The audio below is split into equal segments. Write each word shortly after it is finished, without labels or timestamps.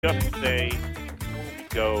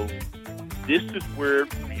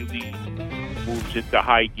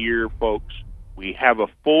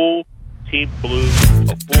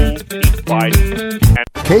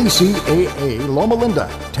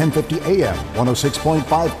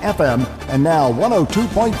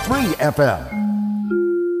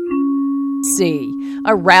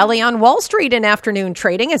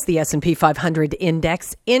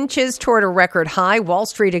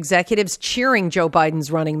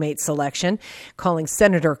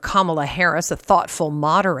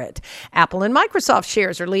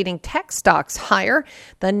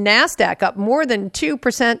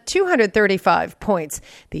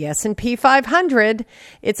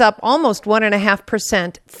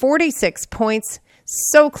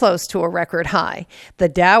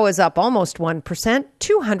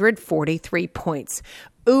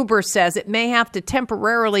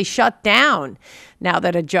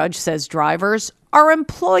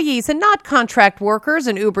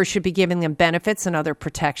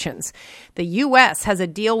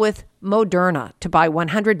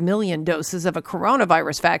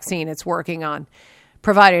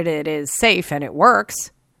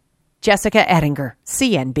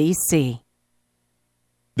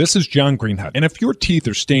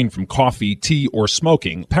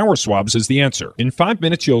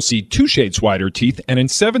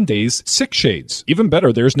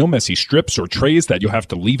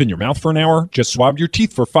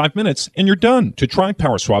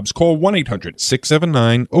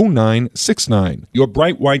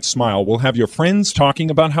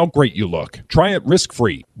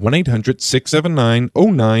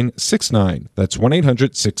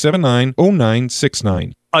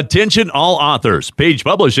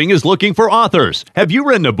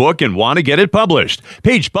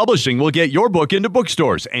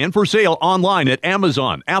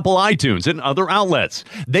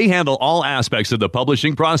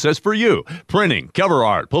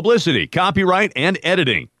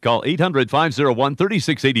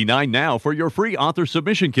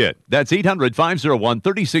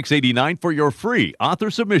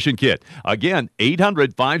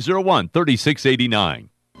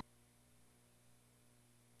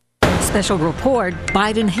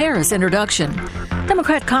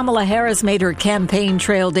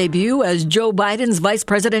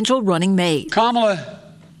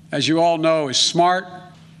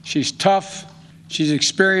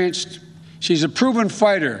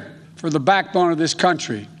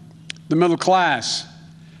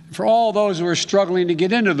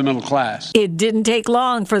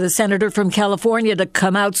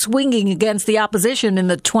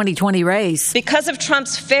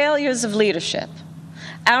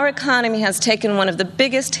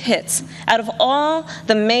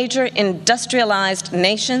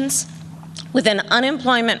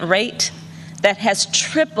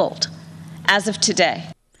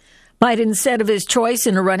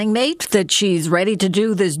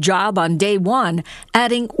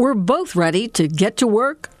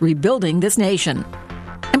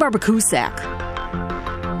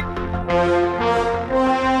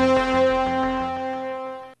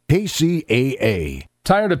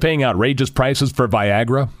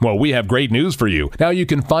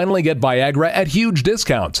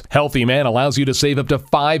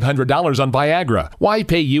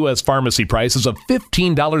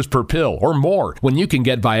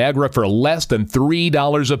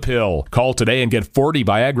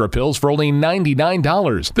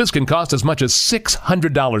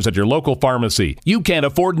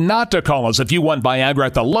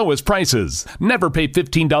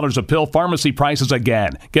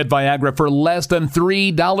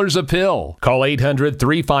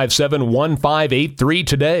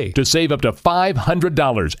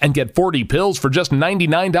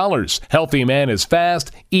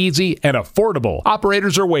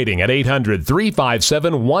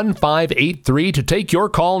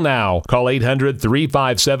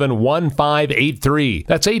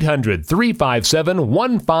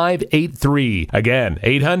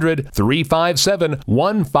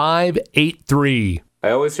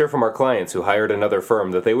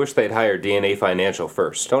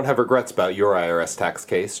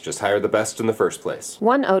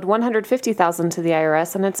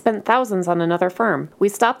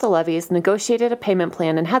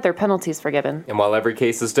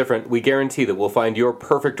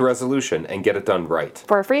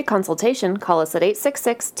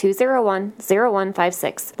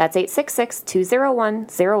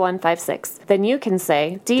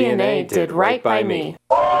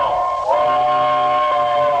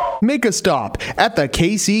Make a stop at the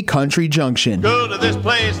KC Country Junction. Go to this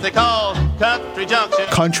place they call Country Junction.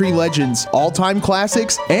 Country legends, all-time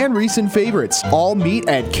classics, and recent favorites all meet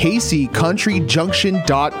at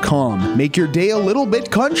kccountryjunction.com. Make your day a little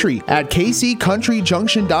bit country at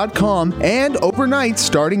kccountryjunction.com and overnight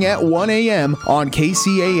starting at 1 a.m. on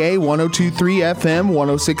KCAA 102.3 FM,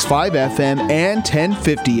 106.5 FM, and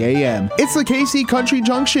 1050 a.m. It's the KC Country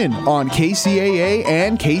Junction on KCAA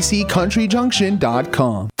and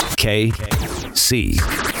kccountryjunction.com. KCAA.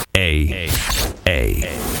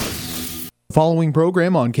 The following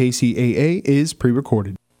program on KCAA is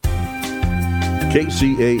pre-recorded.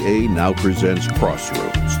 KCAA now presents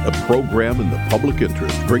Crossroads, a program in the public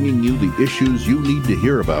interest, bringing you the issues you need to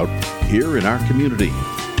hear about here in our community.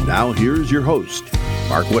 Now here's your host,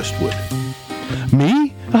 Mark Westwood.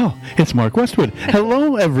 Me? Oh, it's Mark Westwood.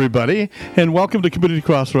 Hello, everybody, and welcome to Community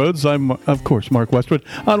Crossroads. I'm, of course, Mark Westwood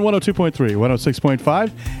on 102.3,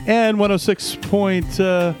 106.5, and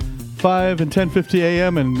 106.5 and 1050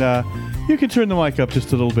 a.m., and you can turn the mic up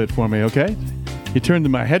just a little bit for me, okay? You turned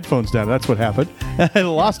my headphones down. That's what happened. I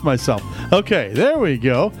lost myself. Okay, there we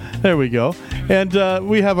go. There we go. And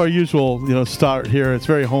we have our usual, start here. It's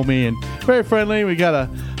very homey and very friendly. I got a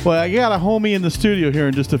homie in the studio here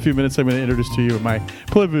in just a few minutes. I'm going to introduce to you my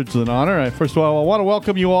privilege and honor. First of all, I want to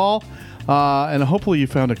welcome you all, and hopefully you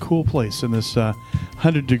found a cool place in this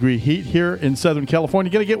 100-degree heat here in Southern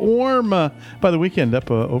California. Going to get warm by the weekend, up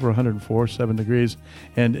over 104.7 degrees.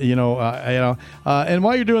 And and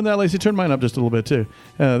while you're doing that, Lacey, turn mine up just a little bit too.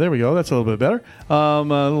 There we go. That's a little bit better. A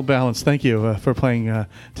little balance. Thank you for playing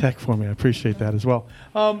tech for me. I appreciate that as well.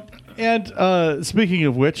 And speaking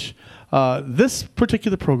of which, this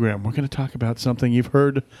particular program, we're going to talk about something you've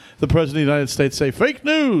heard the President of the United States say, fake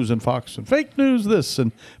news and Fox and fake news this,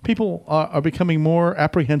 and people are becoming more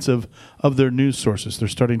apprehensive of their news sources. They're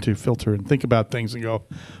starting to filter and think about things and go,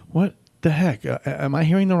 what the heck? Am I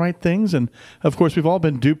hearing the right things? And, of course, we've all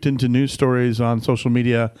been duped into news stories on social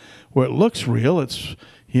media where it looks real. It's,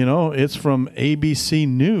 it's from ABC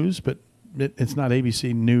News, but it's not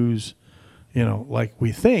ABC News, like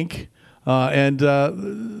we think.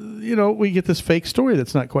 We get this fake story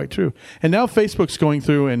that's not quite true. And now Facebook's going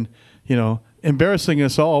through and, embarrassing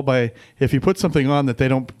us all by, if you put something on that they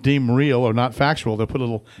don't deem real or not factual, they'll put a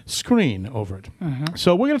little screen over it. Mm-hmm.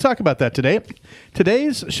 So we're going to talk about that today.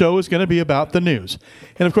 Today's show is going to be about the news.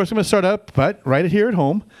 And, of course, I'm going to start up right here at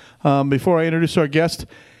home. Before I introduce our guest,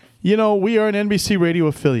 we are an NBC radio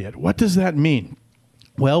affiliate. What does that mean?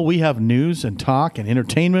 Well, we have news and talk and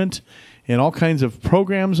entertainment and all kinds of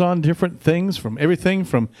programs on different things, from everything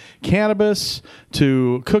from cannabis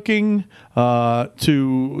to cooking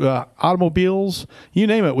to automobiles, you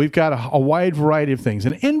name it. We've got a wide variety of things.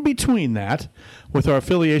 And in between that, with our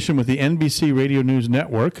affiliation with the NBC Radio News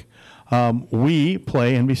Network, we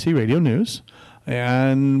play NBC Radio News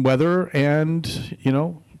and weather and,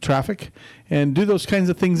 traffic and do those kinds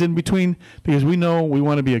of things in between because we know we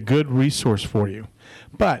want to be a good resource for you.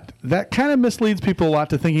 But that kind of misleads people a lot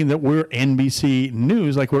to thinking that we're NBC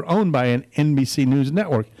News, like we're owned by an NBC News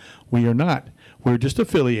network. We are not. We're just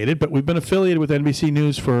affiliated, but we've been affiliated with NBC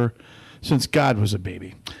News since God was a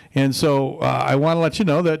baby. And so I want to let you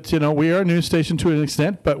know that, we are a news station to an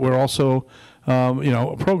extent, but we're also,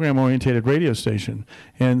 a program-oriented radio station.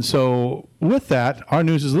 And so with that, our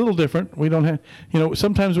news is a little different. We don't have,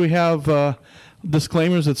 sometimes we have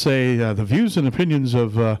disclaimers that say the views and opinions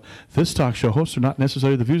of this talk show host are not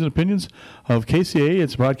necessarily the views and opinions of KCAA,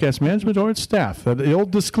 its broadcast management, or its staff. The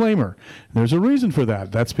old disclaimer. There's a reason for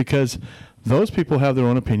that. That's because those people have their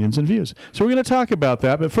own opinions and views. So we're going to talk about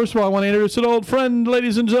that. But first of all, I want to introduce an old friend,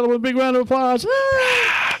 ladies and gentlemen. Big round of applause.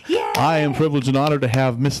 I am privileged and honored to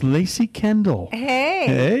have Miss Lacey Kendall.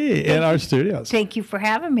 Hey, in our studios. Thank you for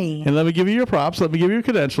having me. And let me give you your props. Let me give you your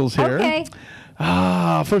credentials here. Okay.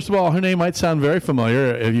 First of all, her name might sound very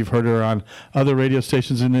familiar if you've heard her on other radio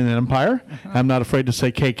stations in the Empire. I'm not afraid to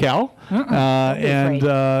say KCAL.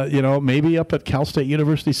 Maybe up at Cal State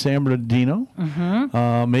University, San Bernardino.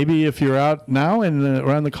 Maybe if you're out now and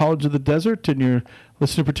around the College of the Desert and you're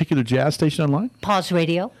listening to a particular jazz station online. Pause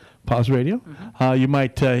Radio. You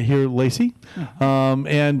might hear Lacey.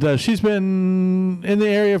 And she's been in the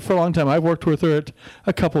area for a long time. I've worked with her at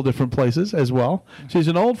a couple different places as well. She's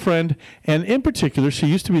an old friend. And in particular, she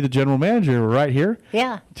used to be the general manager right here.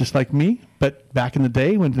 Yeah. Just like me, but back in the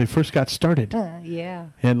day when they first got started. Yeah.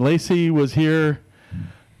 And Lacey was here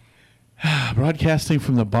broadcasting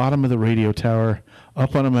from the bottom of the radio tower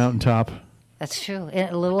up on a mountaintop. That's true. In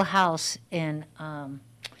a little house in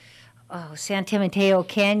San Mateo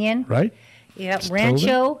Canyon. Right. Yeah,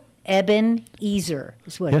 Rancho Ebenezer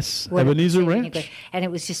is what. Yes, what it Ebenezer said in Ranch. English. And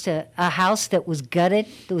it was just a house that was gutted.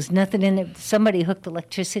 There was nothing in it. Somebody hooked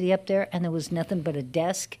electricity up there, and there was nothing but a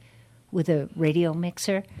desk with a radio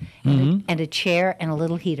mixer and a chair and a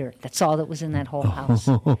little heater. That's all that was in that whole house.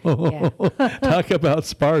 Yeah. Talk about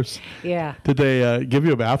sparse. Yeah. Did they give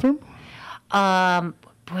you a bathroom?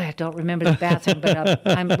 Boy, I don't remember the bathroom, but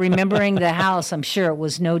I'm remembering the house. I'm sure it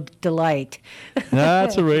was no delight.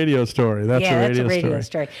 That's a radio story. That's a radio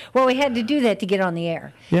story. Well, we had to do that to get on the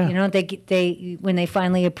air. Yeah. You know, they when they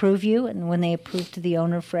finally approve you, and when they approved the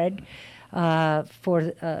owner, Fred,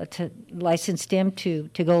 to licensed him to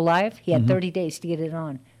go live, he had 30 days to get it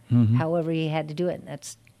on. However, he had to do it. And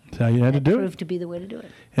that's how you had to do it. Proved to be the way to do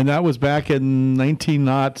it. And that was back in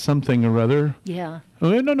 19 something or other. Yeah.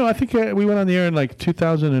 Oh, no. I think we went on the air in like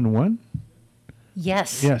 2001.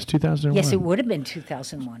 Yes. Yes, 2001. Yes, it would have been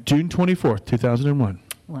 2001. June 24th, 2001.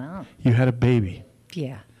 Wow. You had a baby.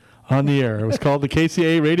 Yeah. On the air. It was called the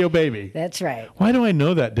KCAA Radio Baby. That's right. Why do I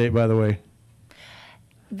know that date, by the way?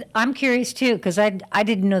 I'm curious, too, because I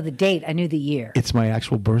didn't know the date. I knew the year. It's my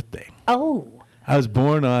actual birthday. Oh. I was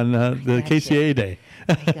born on the KCAA day.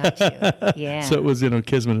 I got you. Yeah. So it was,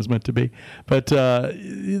 Kismet is meant to be. But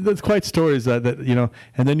there's quite stories that,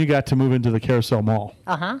 and then you got to move into the Carousel Mall.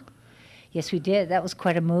 Uh-huh. Yes, we did. That was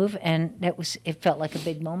quite a move, and it felt like a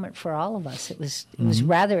big moment for all of us. It was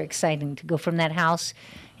rather exciting to go from that house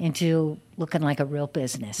into looking like a real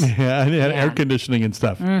business. Yeah, and it had air conditioning and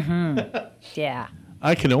stuff. Yeah.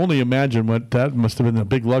 I can only imagine what that must have been a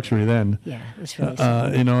big luxury then. Yeah, it was really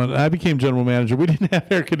and I became general manager. We didn't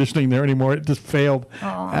have air conditioning there anymore. It just failed.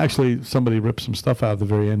 Aww. Actually, somebody ripped some stuff out at the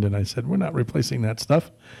very end, and I said, we're not replacing that stuff.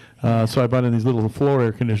 So I bought in these little floor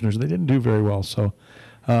air conditioners. They didn't do very well. So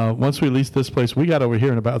once we leased this place, we got over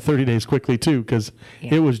here in about 30 days quickly, too, because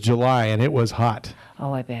it was July, and it was hot.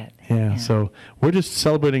 Oh, I bet. Yeah, so we're just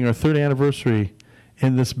celebrating our 3rd anniversary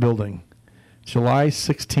in this building. July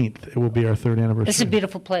 16th, it will be our 3rd anniversary. It's a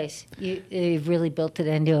beautiful place. You've really built it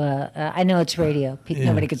into I know it's radio.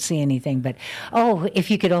 Nobody could see anything, but,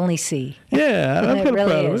 if you could only see. Yeah, I'm kind of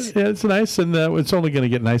really proud of it. Yeah, it's nice, and it's only going to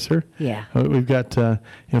get nicer. Yeah. We've got,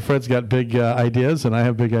 Fred's got big ideas, and I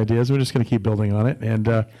have big ideas. We're just going to keep building on it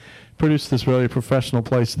and produce this really professional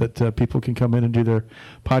place that people can come in and do their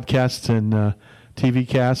podcasts and TV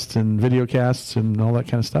casts and video casts and all that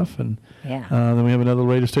kind of stuff. And then we have another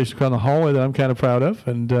radio station across the hallway that I'm kind of proud of.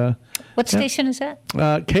 And what station is that?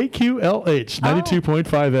 KQLH 92.5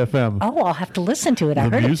 FM. Oh, I'll have to listen to it. I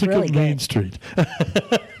heard it's really good. The music of Main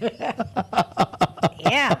Street.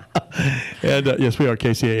 Yeah. And yes, we are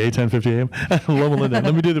KCAA 1050 AM. Loma Linda.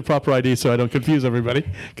 Let me do the proper ID so I don't confuse everybody,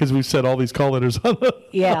 because we've said all these call letters on the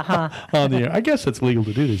on the air. I guess it's legal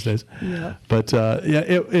to do these days. Yeah. But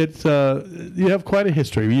you have quite a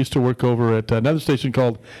history. We used to work over at another station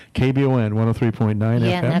called KBON 103.9 FM.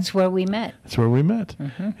 Yeah, and that's where we met. That's where we met,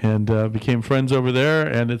 and became friends over there.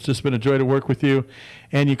 And it's just been a joy to work with you.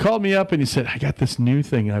 And you called me up and you said, "I got this new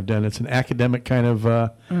thing I've done. It's an academic kind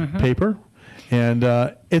of paper." And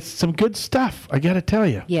it's some good stuff, I got to tell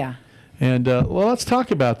you. Yeah. And, let's talk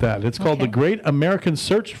about that. It's called The Great American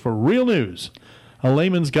Search for Real News, a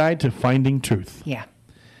layman's guide to finding truth. Yeah.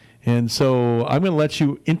 And so I'm going to let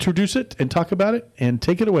you introduce it and talk about it, and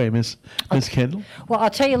take it away, Miss Kendall. Well, I'll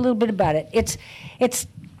tell you a little bit about it.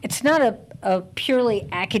 It's not a purely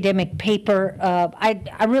academic paper.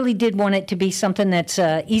 I really did want it to be something that's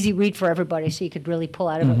easy read for everybody, so you could really pull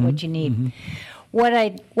out of it what you need. What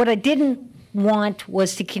I didn't want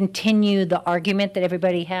was to continue the argument that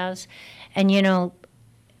everybody has, and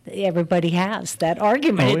everybody has that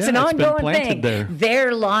argument. It's an ongoing thing. There.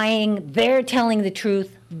 They're lying. They're telling the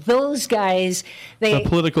truth. Those guys, the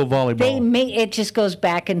political volleyball. It just goes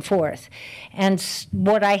back and forth. And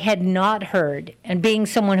what I had not heard, and being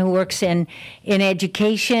someone who works in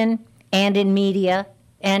education and in media,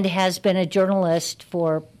 and has been a journalist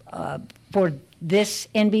for this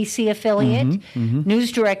NBC affiliate,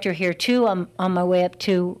 news director here too. I'm on my way up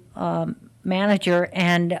to manager,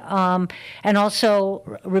 and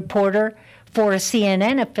also reporter for a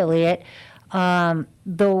CNN affiliate.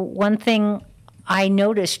 The one thing I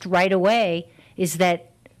noticed right away is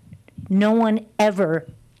that no one ever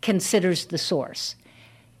considers the source.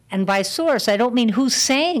 And by source, I don't mean who's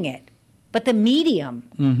saying it, but the medium,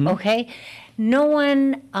 okay? No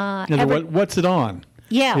one ever... What's it on?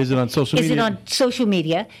 Yeah. Is it on social media? Is it on social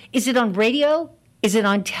media? Is it on radio? Is it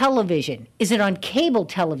on television? Is it on cable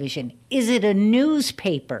television? Is it a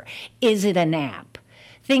newspaper? Is it an app?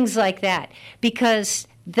 Things like that. Because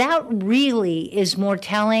that really is more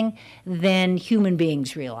telling than human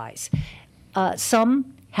beings realize.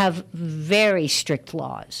 Some have very strict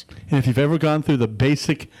laws. And if you've ever gone through the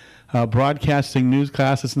basic broadcasting news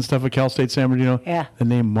classes and stuff at Cal State San Bernardino, the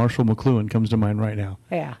name Marshall McLuhan comes to mind right now.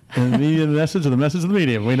 Yeah. And the media, the message of the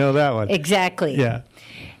medium. We know that one. Exactly. Yeah.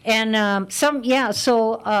 And some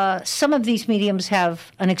of these mediums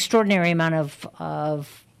have an extraordinary amount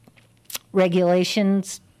of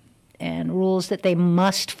regulations and rules that they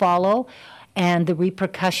must follow, and the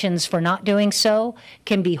repercussions for not doing so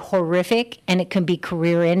can be horrific, and it can be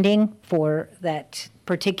career-ending for that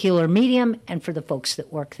particular medium and for the folks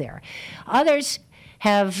that work there. Others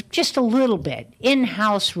have just a little bit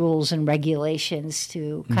in-house rules and regulations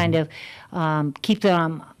to kind of keep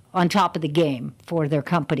them on top of the game for their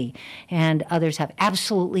company, and others have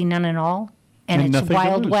absolutely none at all. And it's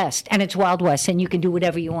Wild West, and it's Wild West, and you can do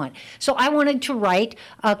whatever you want. So I wanted to write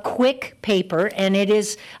a quick paper, and it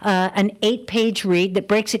is an 8-page read that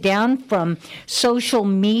breaks it down from social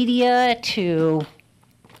media to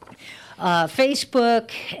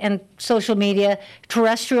Facebook and social media,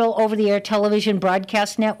 terrestrial over-the-air television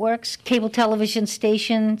broadcast networks, cable television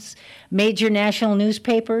stations, major national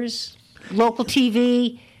newspapers, local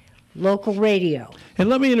TV, local radio. And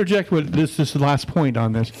let me interject with this last point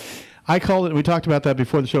on this. I call it, we talked about that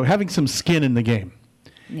before the show, having some skin in the game.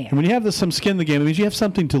 Yeah. And when you have some skin in the game, it means you have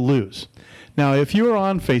something to lose. Now, if you're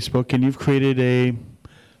on Facebook and you've created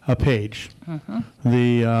a page,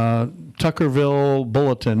 the Tuckerville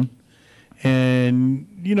Bulletin, and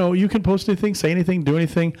you can post anything, say anything, do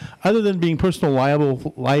anything, other than being personal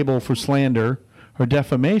liable for slander or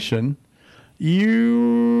defamation,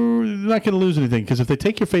 you're not going to lose anything, because if they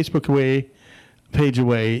take your Facebook page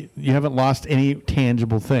away, you haven't lost any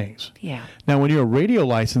tangible things. Yeah. Now, when you're a radio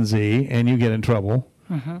licensee and you get in trouble,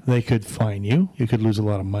 they could fine you. You could lose a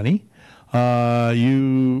lot of money.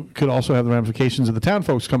 You could also have the ramifications of the town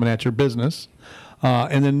folks coming at your business,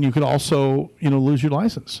 and then you could also, lose your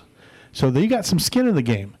license. So you got some skin in the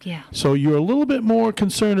game. Yeah. So you're a little bit more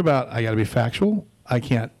concerned about, I got to be factual. I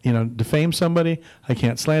can't, defame somebody. I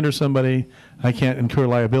can't slander somebody. I can't incur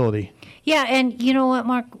liability. Yeah, and you know what,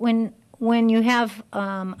 Mark? When you have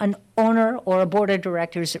an owner or a board of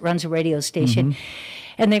directors that runs a radio station,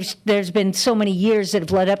 and there's been so many years that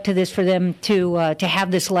have led up to this for them to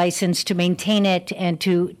have this license, to maintain it, and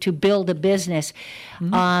to build a business,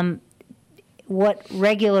 what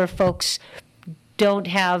regular folks don't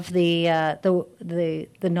have the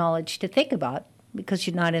knowledge to think about, because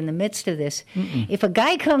you're not in the midst of this. If a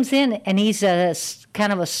guy comes in and he's a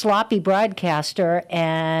kind of a sloppy broadcaster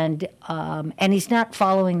and he's not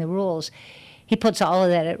following the rules, he puts all of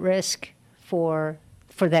that at risk for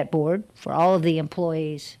that board, for all of the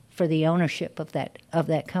employees, for the ownership of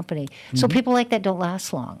that company. So people like that don't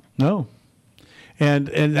last long. No. And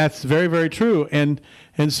that's very, very true. And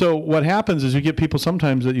so what happens is you get people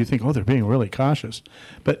sometimes that you think, oh, they're being really cautious.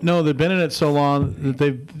 But no, they've been in it so long that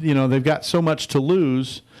they've got so much to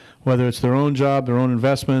lose, whether it's their own job, their own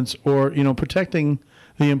investments, or, protecting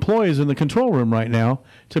the employees in the control room right now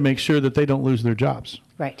to make sure that they don't lose their jobs.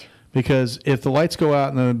 Right. Because if the lights go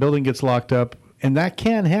out and the building gets locked up, and that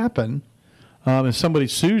can happen, if somebody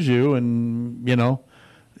sues you and,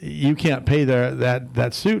 you can't pay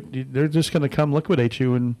that suit, they're just going to come liquidate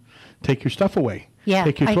you and take your stuff away. Yeah,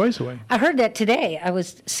 take your toys away. I heard that today. I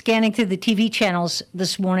was scanning through the TV channels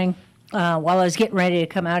this morning while I was getting ready to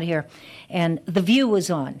come out here, and The View was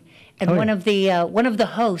on. And one of the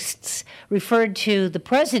hosts referred to the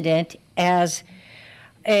president as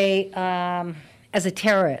a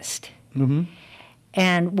terrorist.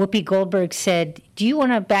 And Whoopi Goldberg said, "Do you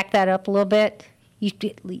want to back that up a little bit?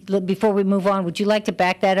 Before we move on, would you like to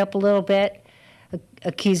back that up a little bit,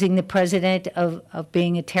 accusing the president of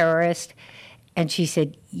being a terrorist?" And she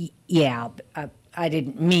said, "Yeah, I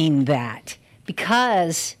didn't mean that,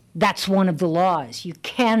 because that's one of the laws. You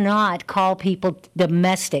cannot call people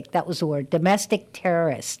domestic," that was the word, domestic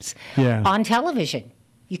terrorists, on television.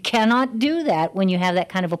 You cannot do that when you have that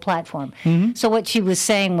kind of a platform. So what she was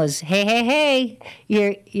saying was, hey,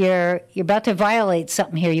 you're about to violate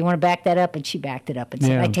something here. You want to back that up? And she backed it up and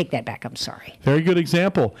said, I take that back. I'm sorry. Very good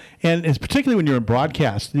example. And it's particularly when you're in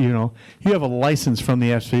broadcast, you have a license from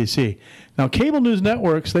the FCC. Now, cable news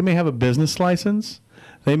networks, they may have a business license.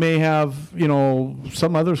 They may have,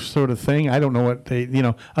 some other sort of thing. I don't know what they,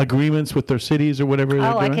 agreements with their cities or whatever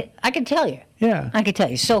they're doing. I can tell you. Yeah. I can tell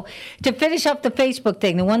you. So to finish up the Facebook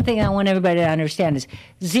thing, the one thing I want everybody to understand is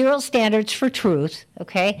zero standards for truth,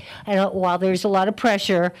 okay? And while there's a lot of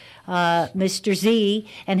pressure, Mr. Z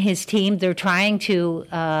and his team, they're trying to,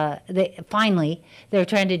 they're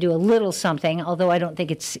trying to do a little something, although I don't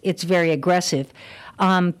think it's very aggressive.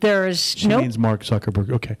 She means Mark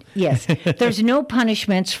Zuckerberg. Okay. Yes. There's no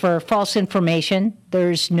punishments for false information.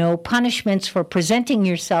 There's no punishments for presenting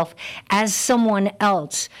yourself as someone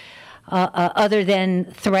else other than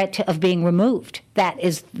threat of being removed. That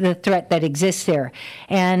is the threat that exists there.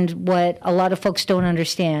 And what a lot of folks don't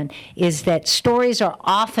understand is that stories are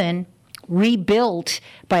often rebuilt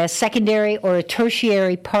by a secondary or a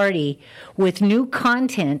tertiary party with new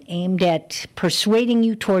content aimed at persuading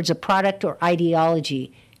you towards a product or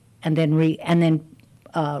ideology, and then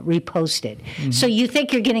reposted. Mm-hmm. So you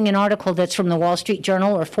think you're getting an article that's from the Wall Street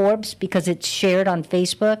Journal or Forbes because it's shared on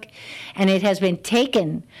Facebook, and it has been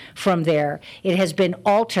taken from there. It has been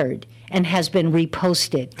altered and has been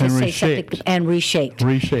reposted to say something and reshaped.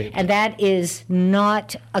 And that is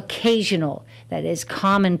not occasional. That is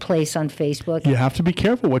commonplace on Facebook. You have to be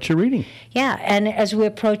careful what you're reading. Yeah, and as we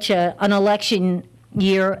approach an election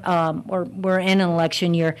year, or we're in an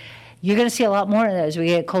election year, you're going to see a lot more of that as we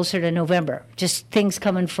get closer to November. Just things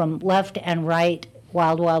coming from left and right,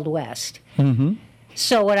 wild, wild west. Mm-hmm.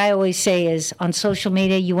 So what I always say is, on social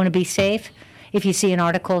media, you want to be safe. If you see an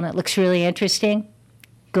article and it looks really interesting,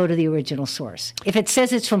 go to the original source. If it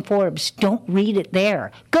says it's from Forbes, don't read it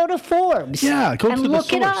there. Go to Forbes. Yeah, go and to look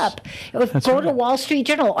the it source. up. That's go right. to Wall Street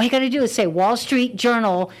Journal. All you got to do is say Wall Street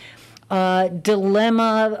Journal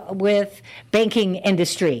dilemma with banking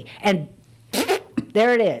industry, and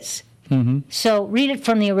there it is. Mm-hmm. So read it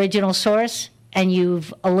from the original source, and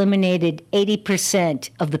you've eliminated 80%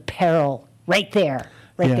 of the peril right there.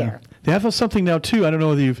 There. They have something now, too. I don't know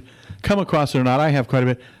whether you've come across it or not. I have quite a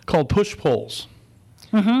bit, called push polls.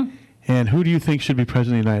 Mm-hmm. And who do you think should be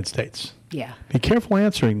president of the United States? Yeah. Be careful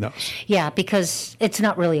answering those. Yeah, because it's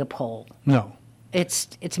not really a poll. No.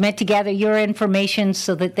 It's meant to gather your information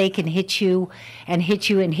so that they can hit you and hit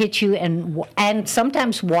you and hit you and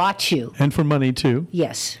sometimes watch you. And for money, too.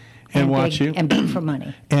 Yes. And watch you. And beg for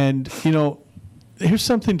money. And, here's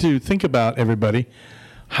something to think about, everybody.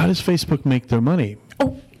 How does Facebook make their money?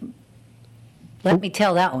 Let me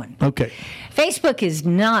tell that one. Okay. Facebook is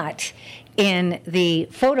not in the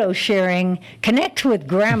photo sharing, connect with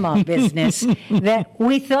grandma business that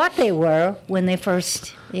we thought they were when they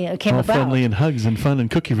first came All about. friendly and hugs and fun and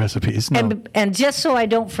cookie recipes. No. And just so I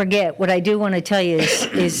don't forget, what I do want to tell you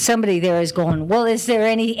is somebody there is going, well, is there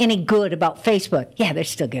any good about Facebook? Yeah, they're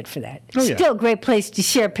still good for that. Oh, yeah. Still a great place to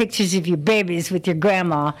share pictures of your babies with your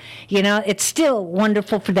grandma. It's still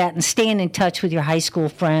wonderful for that, and staying in touch with your high school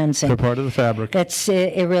friends. And they're part of the fabric.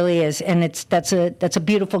 It really is, and that's a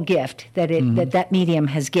beautiful gift that that medium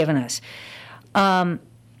has given us. But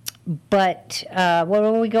where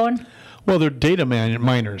were we going? Well, they're data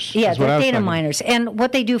miners. Yeah, they're data miners. And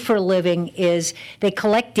what they do for a living is they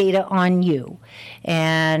collect data on you,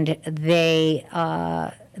 and they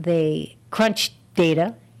crunch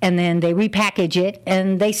data, and then they repackage it,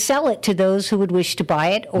 and they sell it to those who would wish to buy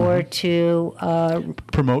it or to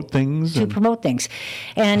promote things.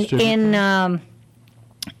 And in an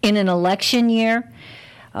election year,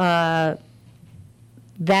 that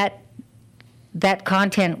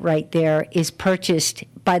content right there is purchased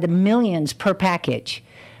by the millions per package.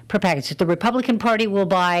 The Republican Party will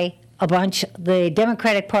buy a bunch. The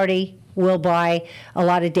Democratic Party will buy a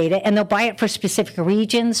lot of data, and they'll buy it for specific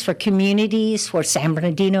regions, for communities, for San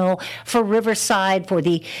Bernardino, for Riverside, for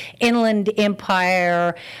the Inland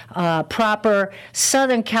Empire, proper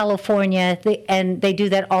Southern California, and they do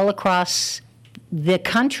that all across the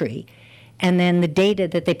country. And then the data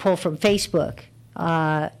that they pull from Facebook,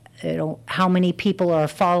 how many people are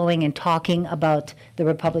following and talking about the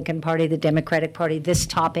Republican Party, the Democratic Party, this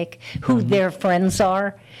topic, who their friends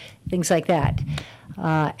are, things like that.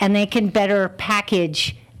 And they can better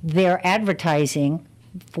package their advertising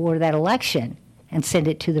for that election and send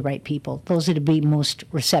it to the right people. Those would be most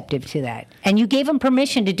receptive to that. And you gave them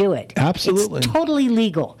permission to do it. Absolutely. It's totally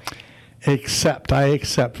legal. I accept.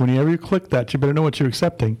 Whenever you click that, you better know what you're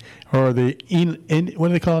accepting. Or the, what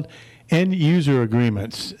do they call it? End user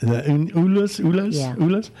agreements. The ULAs? Yeah.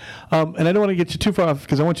 ULAs? And I don't want to get you too far off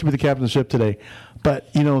because I want you to be the captain of the ship today.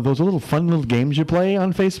 But, those fun little games you play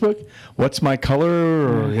on Facebook. What's my color?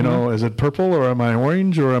 Or, is it purple? Or am I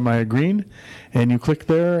orange? Or am I green? And you click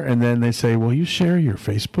there, and then they say, will you share your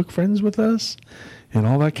Facebook friends with us? And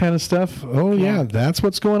all that kind of stuff. Oh, yeah, that's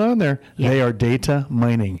what's going on there. Yeah. They are data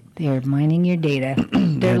mining. They're mining your data.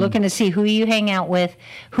 They're looking to see who you hang out with,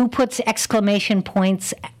 who puts exclamation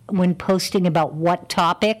points when posting about what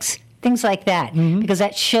topics, things like that, because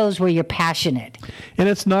that shows where you're passionate. And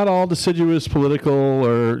it's not all deciduous political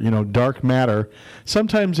or, dark matter.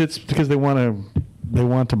 Sometimes it's because they want to they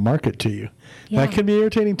want to market to you. Yeah. That can be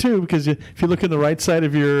irritating too, because if you look in the right side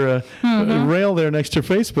of your rail there next to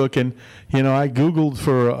Facebook, and I Googled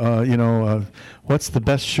for what's the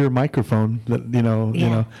best Shure microphone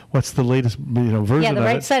that what's the latest version. Yeah, the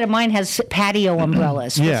right side of mine has patio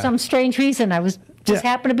umbrellas. For some strange reason, I was just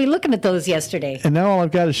happened to be looking at those yesterday. And now all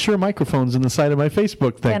I've got is Shure microphones in the side of my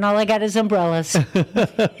Facebook thing. And all I got is umbrellas.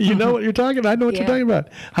 You know what you're talking about. I know what you're talking about.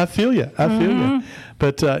 I feel you. I feel you.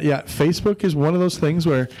 But Facebook is one of those things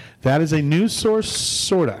where that is a news source,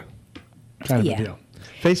 sort of, kind of a deal.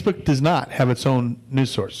 Facebook does not have its own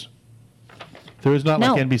news source. There is not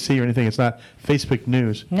like NBC or anything. It's not Facebook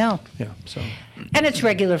News. No. Yeah. So. And it's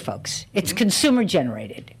regular folks. It's consumer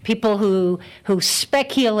generated. People who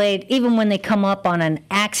speculate, even when they come up on an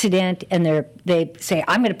accident and they say,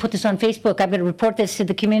 I'm going to put this on Facebook. I'm going to report this to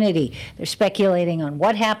the community. They're speculating on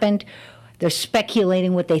what happened. They're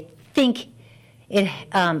speculating what they think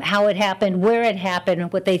how it happened, where it happened,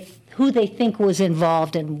 who they think was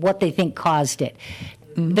involved, and what they think caused it.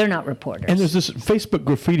 They're not reporters. And there's this Facebook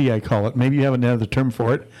graffiti, I call it. Maybe you have another term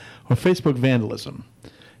for it, or Facebook vandalism.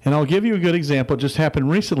 And I'll give you a good example. It just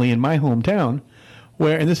happened recently in my hometown,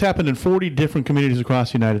 and this happened in 40 different communities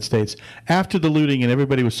across the United States. After the looting, and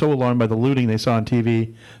everybody was so alarmed by the looting they saw on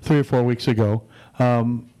TV 3 or 4 weeks ago,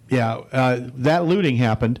 that looting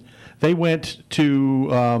happened. They went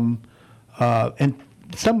to, and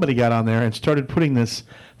somebody got on there and started putting there's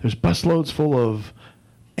busloads full of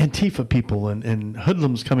Antifa people and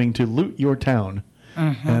hoodlums coming to loot your town.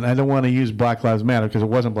 Mm-hmm. And I don't want to use Black Lives Matter because it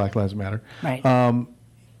wasn't Black Lives Matter. Right.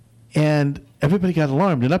 And everybody got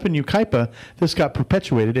alarmed. And up in Yucaipa, this got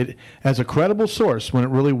perpetuated as a credible source when it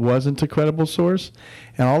really wasn't a credible source.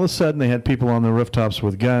 And all of a sudden, they had people on the rooftops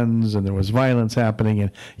with guns, and there was violence happening, and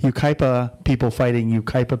Yucaipa people fighting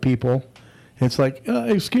Yucaipa people. It's like,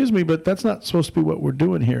 excuse me, but that's not supposed to be what we're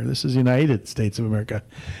doing here. This is the United States of America.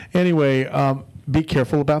 Anyway, be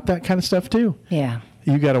careful about that kind of stuff, too. Yeah.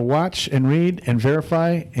 You got to watch and read and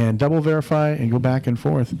verify and double verify and go back and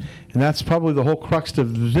forth. And that's probably the whole crux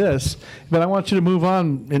of this. But I want you to move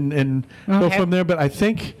on and go from there. But I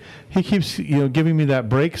think he keeps giving me that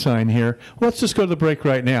break sign here. Well, let's just go to the break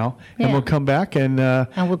right now, and we'll come back and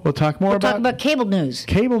we'll talk more about cable news.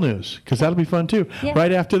 Cable news, because that'll be fun too. Yeah.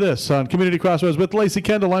 Right after this on Community Crossroads with Lacey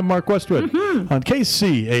Kendall, I'm Mark Westwood on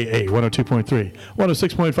KCAA 102.3,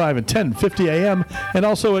 106.5, and 1050 AM, and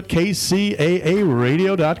also at KCAAradio.com.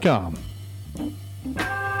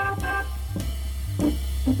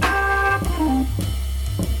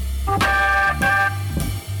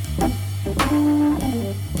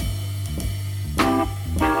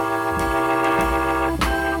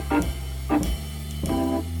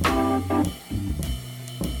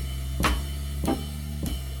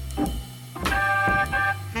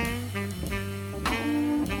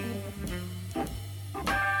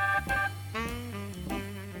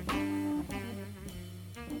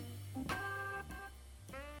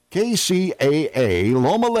 KCAA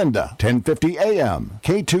Loma Linda, 1050 AM,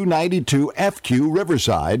 K292FQ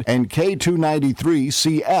Riverside, and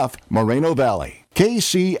K293CF Moreno Valley.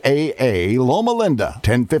 KCAA Loma Linda,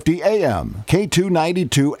 1050 AM,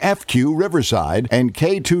 K292FQ Riverside, and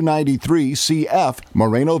K293CF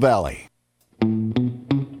Moreno Valley.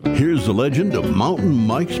 Here's the legend of Mountain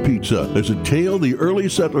Mike's Pizza. There's a tale the early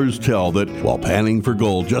settlers tell that while panning for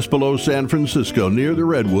gold just below San Francisco near the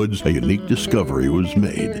Redwoods, a unique discovery was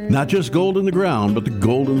made. Not just gold in the ground, but the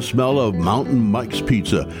golden smell of Mountain Mike's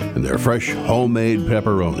Pizza and their fresh homemade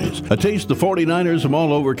pepperonis. A taste the 49ers from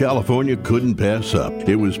all over California couldn't pass up.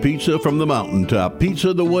 It was pizza from the mountaintop,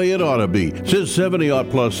 pizza the way it ought to be. Since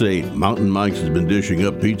 70+8, Mountain Mike's has been dishing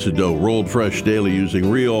up pizza dough rolled fresh daily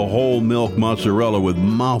using real whole milk mozzarella with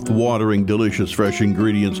mouth-watering, delicious fresh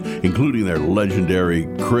ingredients, including their legendary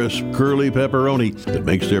crisp, curly pepperoni that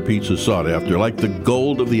makes their pizza sought after like the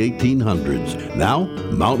gold of the 1800s. Now,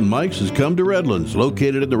 Mountain Mike's has come to Redlands,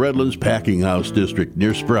 located in the Redlands Packing House District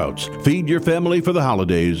near Sprouts. Feed your family for the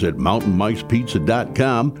holidays at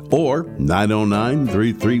mountainmikespizza.com or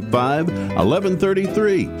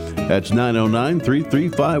 909-335-1133. That's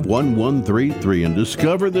 909-335-1133 and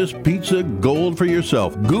discover this pizza gold for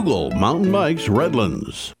yourself. Google Mountain Mike's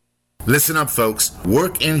Redlands. Listen up, folks.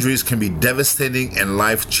 Work injuries can be devastating and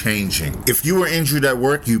life-changing. If you were injured at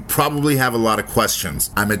work, you probably have a lot of questions.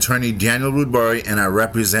 I'm attorney Daniel Rudbury, and I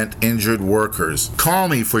represent injured workers. Call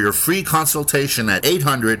me for your free consultation at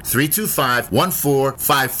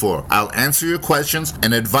 800-325-1454. I'll answer your questions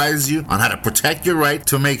and advise you on how to protect your right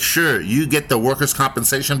to make sure you get the workers'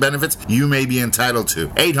 compensation benefits you may be entitled to.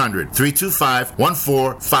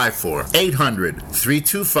 800-325-1454.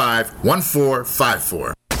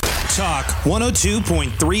 800-325-1454. Talk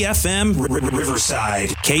 102.3 FM Riverside.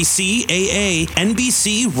 KCAA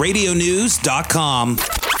NBCRadioNews.com.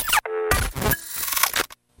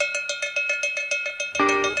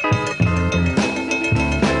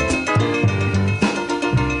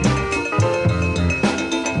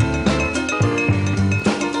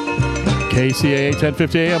 KCAA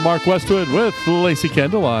 1050 AM, Mark Westwood with Lacey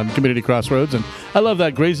Kendall on Community Crossroads. And I love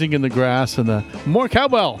that grazing in the grass and the more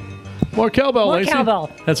cowbell. More cowbell, More Lacey.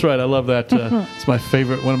 cowbell. That's right. I love that. It's my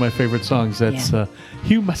favorite, one of my favorite songs. That's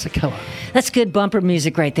Hugh Masekela. That's good bumper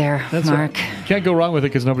music right there, That's Mark. Right. Can't go wrong with it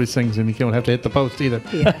because nobody sings and you don't have to hit the post either.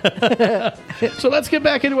 Yeah. So let's get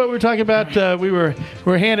back into what we were talking about. We were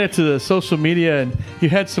handed to the social media, and you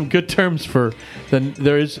had some good terms for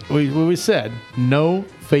we said no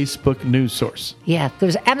Facebook news source. Yeah,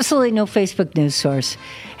 there's absolutely no Facebook news source.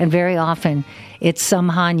 And very often it's some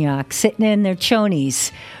Hanyak sitting in their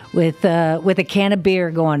chonies with a can of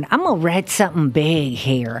beer going, I'm going to write something big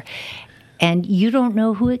here. And you don't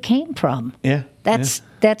know who it came from. Yeah. That's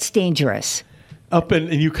dangerous. Up in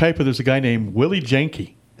Ukaipa, there's a guy named Willie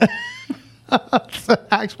Janke. That's the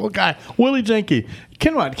actual guy. Willie Janke.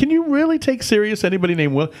 Can you really take serious anybody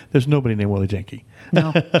named Willie? There's nobody named Willie Janke.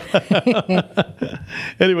 No.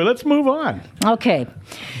 Anyway, let's move on. Okay.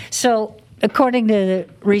 So according to the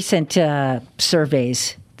recent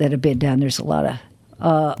surveys that have been done, there's a lot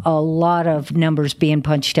of numbers being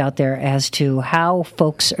punched out there as to how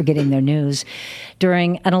folks are getting their news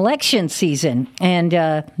during an election season. And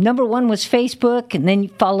number one was Facebook, and then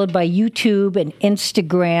followed by YouTube and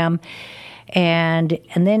Instagram. And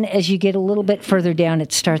then as you get a little bit further down,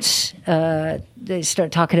 it starts. They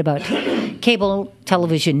start talking about cable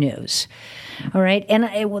television news. All right, and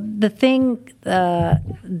the thing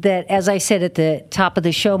that, as I said at the top of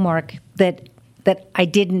the show, Mark, that I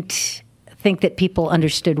didn't think that people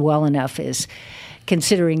understood well enough is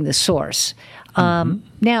considering the source.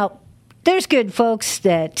 Now, there's good folks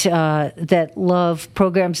that love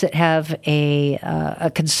programs that have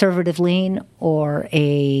a conservative lean or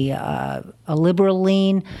a liberal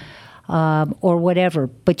lean or whatever.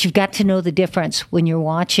 But you've got to know the difference when you're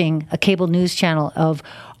watching a cable news channel of,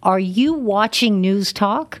 are you watching news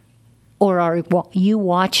talk or are you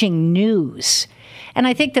watching news? And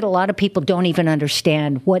I think that a lot of people don't even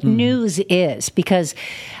understand what news is, because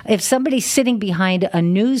if somebody's sitting behind a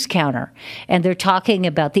news counter and they're talking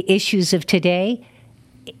about the issues of today,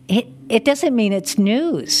 it doesn't mean it's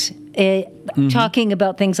news. Talking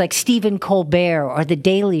about things like Stephen Colbert or The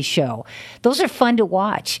Daily Show, those are fun to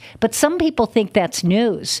watch. But some people think that's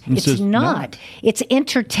news. It's not. It's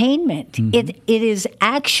entertainment. It is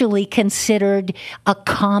actually considered a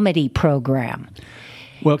comedy program.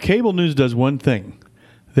 Well, cable news does one thing.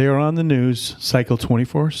 They are on the news cycle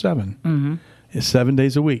 24/7, 7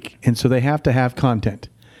 days a week. And so they have to have content.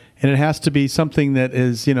 And it has to be something that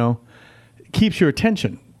is, keeps your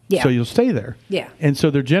attention. Yeah. So you'll stay there. Yeah. And so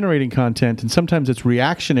they're generating content, and sometimes it's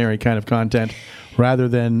reactionary kind of content rather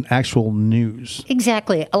than actual news.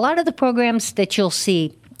 Exactly. A lot of the programs that you'll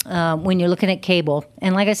see when you're looking at cable,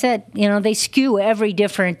 and like I said, they skew every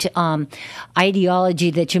different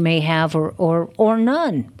ideology that you may have or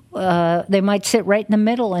none. They might sit right in the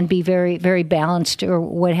middle and be very, very balanced or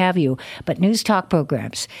what have you. But news talk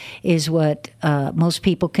programs is what most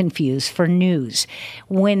people confuse for news.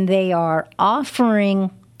 When they are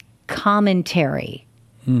offering commentary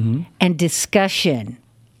and discussion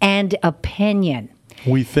and opinion,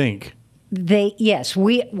 we think.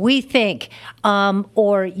 We think.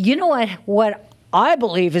 Or you know what I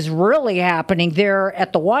believe is really happening there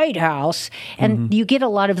at the White House, and you get a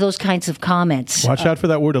lot of those kinds of comments. Watch out for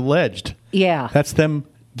that word alleged. Yeah. That's them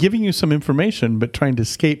giving you some information but trying to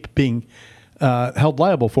escape being held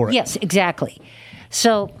liable for it. Yes, exactly.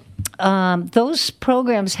 So those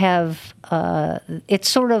programs have, it's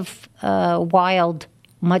sort of wild,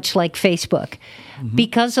 much like Facebook.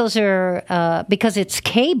 Because those are, because it's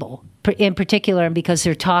cable in particular, and because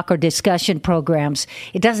they're talk or discussion programs,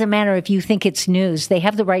 it doesn't matter if you think it's news. They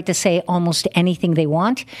have the right to say almost anything they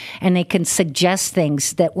want, and they can suggest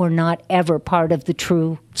things that were not ever part of the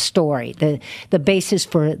true story, the basis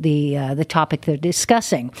for the topic they're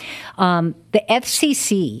discussing. The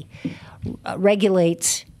FCC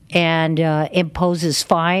regulates and imposes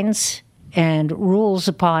fines and rules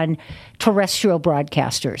upon terrestrial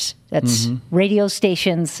broadcasters. That's radio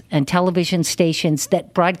stations and television stations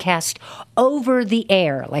that broadcast over the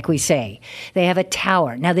air, like we say. They have a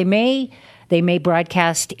tower. Now, they may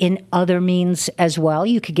broadcast in other means as well.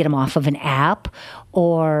 You could get them off of an app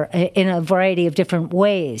or in a variety of different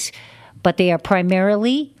ways. But they are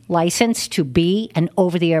primarily license to be an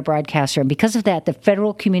over-the-air broadcaster. And because of that, the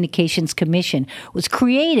Federal Communications Commission was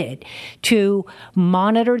created to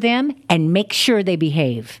monitor them and make sure they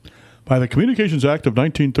behave. By the Communications Act of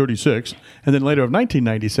 1936, and then later of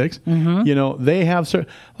 1996, they have,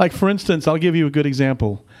 like for instance, I'll give you a good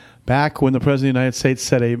example. Back when the President of the United States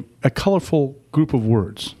said a colorful group of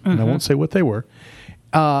words, and I won't say what they were,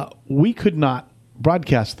 we could not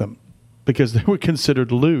broadcast them because they were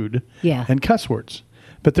considered lewd and cuss words.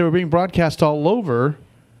 But they were being broadcast all over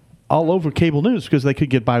cable news because they could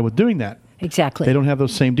get by with doing that. Exactly. They don't have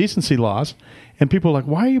those same decency laws. And people are like,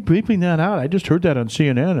 why are you bleeping that out? I just heard that on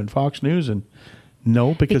CNN and Fox News. And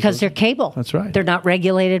no, because they're cable. That's right. They're not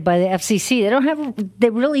regulated by the FCC. They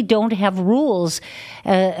really don't have rules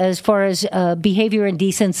as far as behavior and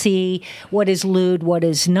decency, what is lewd, what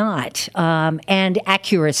is not, and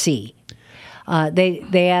accuracy.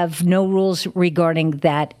 They have no rules regarding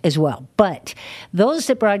that as well. But those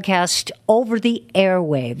that broadcast over the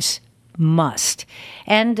airwaves must.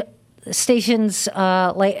 And stations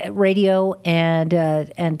like radio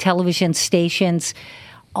and television stations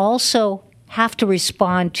also have to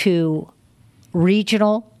respond to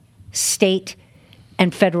regional, state,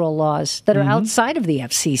 and federal laws that are outside of the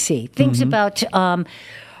FCC. Things about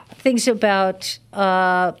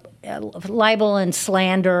libel and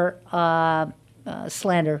slander.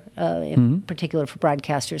 In particular for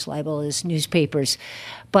broadcasters, libel is newspapers,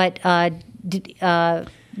 but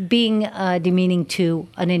being demeaning to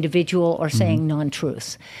an individual or saying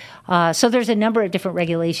non-truths. So there's a number of different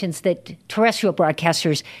regulations that terrestrial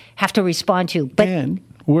broadcasters have to respond to. And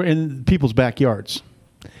we're in people's backyards.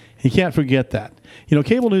 You can't forget that.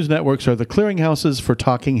 Cable news networks are the clearinghouses for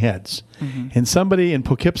talking heads. And somebody in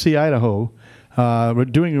Poughkeepsie, Idaho,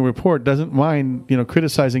 doing a report doesn't mind,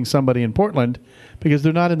 criticizing somebody in Portland because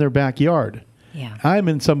they're not in their backyard. Yeah. I'm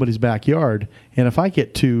in somebody's backyard, and if I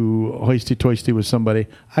get too hoisty-toisty with somebody,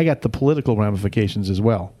 I got the political ramifications as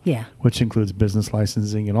well. Yeah. Which includes business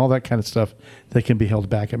licensing and all that kind of stuff that can be held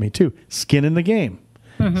back at me too. Skin in the game.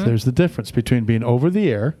 So there's the difference between being over the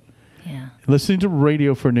air, listening to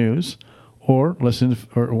radio for news, or listening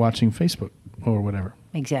or watching Facebook or whatever.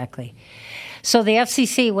 Exactly. So the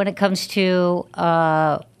FCC, when it comes to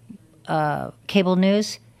cable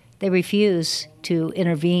news, they refuse to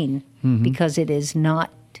intervene because it is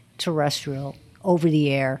not terrestrial, over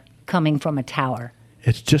the air, coming from a tower.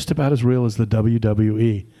 It's just about as real as the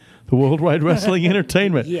WWE, the Worldwide Wrestling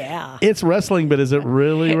Entertainment. Yeah. It's wrestling, but is it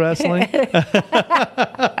really wrestling?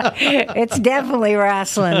 It's definitely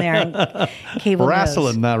wrestling there in cable news.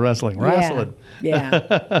 Wrestling, not wrestling. Wrestling.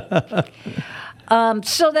 Yeah.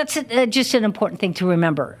 So that's just an important thing to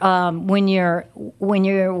remember when you're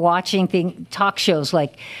watching talk shows.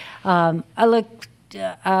 Like I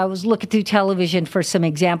was looking through television for some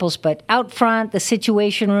examples, but Out Front, The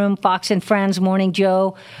Situation Room, Fox and Friends, Morning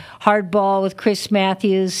Joe, Hardball with Chris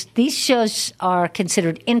Matthews. These shows are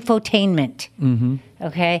considered infotainment.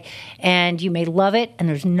 Okay, and you may love it, and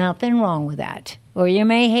there's nothing wrong with that. Or you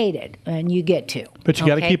may hate it, and you get to. But you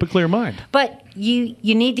got to keep a clear mind. But you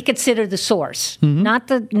need to consider the source, not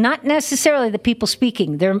necessarily the people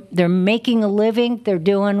speaking. They're making a living. They're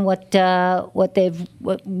doing what they've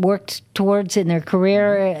worked towards in their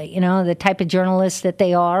career. The type of journalists that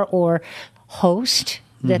they are, or host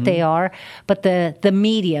that they are. But the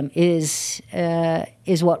medium is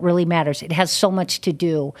what really matters. It has so much to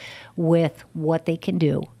do with what they can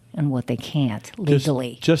do and what they can't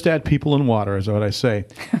legally. Just add people and water is what I say.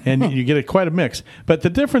 And you get quite a mix. But the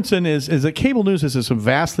difference is that cable news is some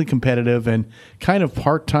vastly competitive and kind of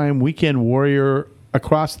part-time weekend warrior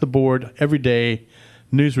across the board, everyday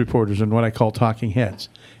news reporters and what I call talking heads,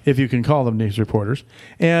 if you can call them news reporters.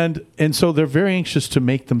 And so they're very anxious to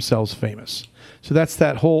make themselves famous. So that's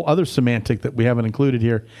that whole other semantic that we haven't included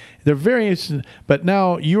here. They're very interested, but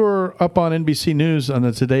now you're up on NBC News on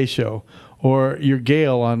the Today Show, or you're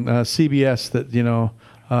Gail on CBS that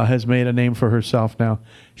has made a name for herself now.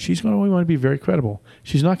 She's going to want to be very credible.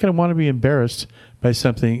 She's not going to want to be embarrassed by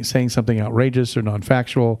saying something outrageous or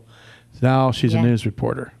non-factual. Now she's a news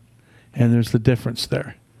reporter, and there's the difference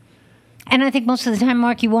there. And I think most of the time,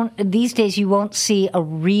 Mark, these days you won't see a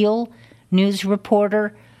real news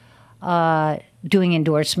reporter doing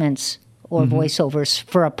endorsements or voiceovers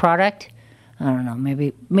for a product. I don't know,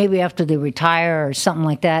 maybe after they retire or something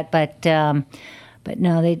like that. But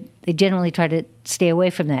no, they generally try to stay away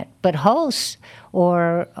from that. But hosts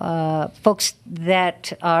or folks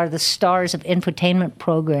that are the stars of infotainment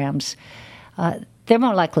programs, they're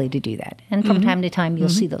more likely to do that. And from time to time, you'll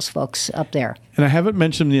see those folks up there. And I haven't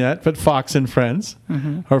mentioned yet, but Fox and Friends,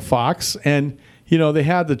 or Fox, and they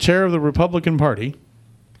had the chair of the Republican Party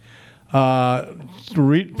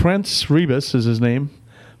Prince Rebus is his name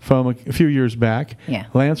from a few years back. Yeah.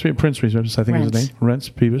 Prince Rebus, I think is his name. Rence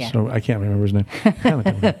Pebus. Yeah. Oh, I can't remember his name.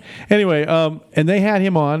 Anyway, and they had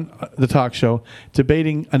him on the talk show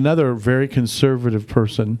debating another very conservative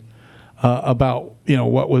person about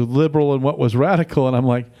what was liberal and what was radical. And I'm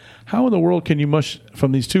like, how in the world can you mush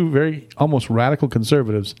from these two very almost radical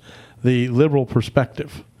conservatives the liberal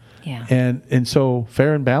perspective? Yeah. And so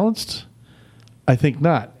fair and balanced? I think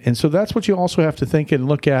not. And so that's what you also have to think and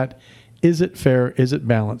look at. Is it fair? Is it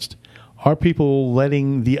balanced? Are people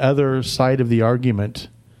letting the other side of the argument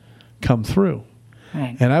come through?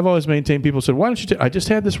 Right. And I've always maintained, people said, why don't you I just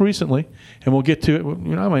had this recently, and we'll get to it.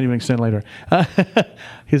 I might even extend later.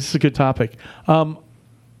 This is a good topic.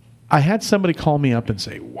 I had somebody call me up and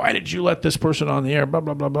say, why did you let this person on the air, blah,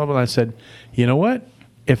 blah, blah, blah, blah. And I said, you know what?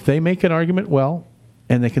 If they make an argument well,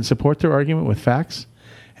 and they can support their argument with facts,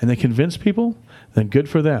 and they convince people, then good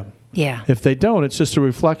for them. Yeah. If they don't, it's just a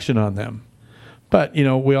reflection on them. But,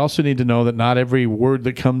 we also need to know that not every word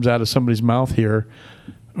that comes out of somebody's mouth here,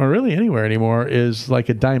 or really anywhere anymore, is like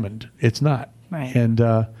a diamond. It's not. Right. And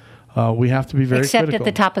we have to be very Except critical.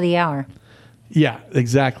 at the top of the hour. Yeah,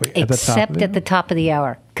 exactly. Except at the top of the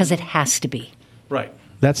hour, because it has to be. Right.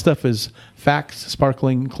 That stuff is facts,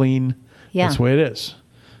 sparkling, clean. Yeah. That's the way it is.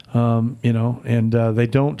 And they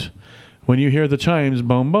don't, when you hear the chimes,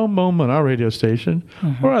 boom, boom, boom, on our radio station,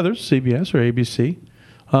 or others, CBS or ABC,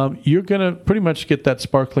 you're going to pretty much get that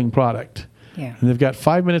sparkling product. Yeah. And they've got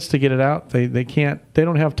 5 minutes to get it out. They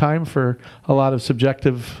don't have time for a lot of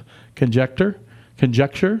subjective conjecture,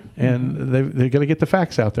 and they're going to get the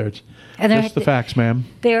facts out there. It's just the facts, ma'am.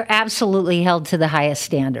 They're absolutely held to the highest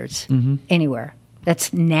standards anywhere.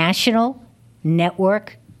 That's national,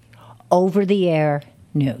 network, over-the-air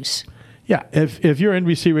news. Yeah, if you're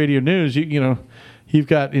NBC Radio News, you've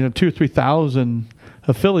got 2,000 or 3,000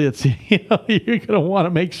 affiliates. You're going to want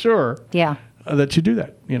to make sure that you do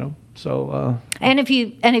that. So and if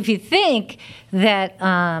you think that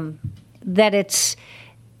that it's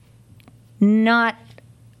not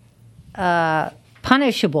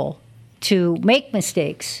punishable to make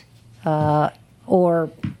mistakes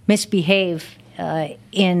or misbehave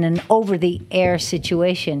in an over-the-air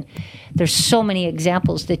situation, there's so many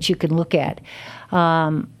examples that you can look at.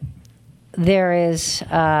 There is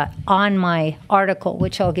on my article,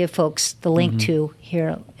 which I'll give folks the link to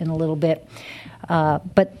here in a little bit,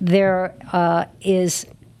 but there is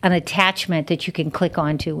an attachment that you can click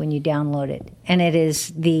onto when you download it, and it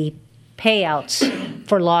is the payouts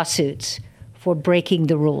for lawsuits for breaking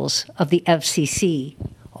the rules of the FCC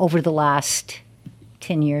over the last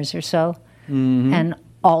 10 years or so. And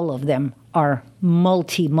all of them are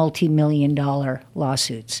multi-million dollar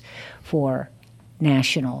lawsuits for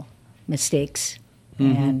national mistakes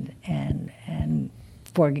and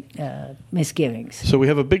for misgivings. So we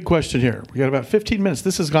have a big question here. We got about 15 minutes.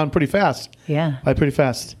 This has gone pretty fast. Yeah. Pretty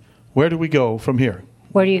fast. Where do we go from here?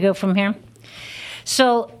 Where do you go from here?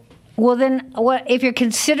 So, well, then, if you're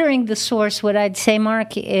considering the source, what I'd say,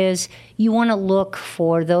 Mark, is you want to look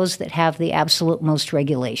for those that have the absolute most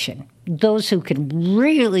regulation, those who can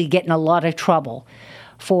really get in a lot of trouble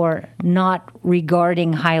for not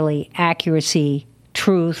regarding highly accuracy,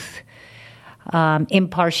 truth,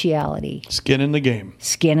 impartiality. Skin in the game.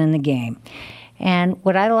 Skin in the game. And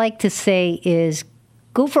what I like to say is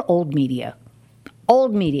go for old media.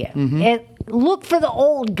 Old media. Look for the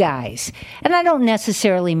old guys. And I don't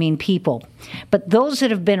necessarily mean people, but those that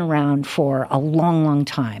have been around for a long, long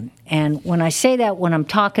time. And when I say that, what I'm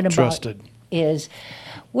talking about Trusted. is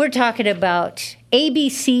we're talking about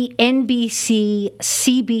ABC, NBC,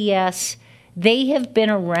 CBS. They have been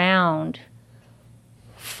around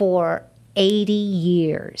for 80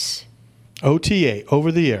 years. OTA,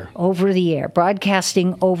 over the air. Over the air,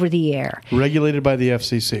 broadcasting over the air. Regulated by the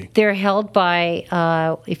FCC. They're held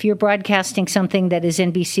by, if you're broadcasting something that is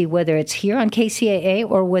NBC, whether it's here on KCAA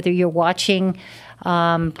or whether you're watching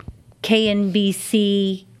KNBC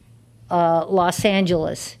Los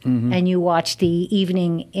Angeles and you watch the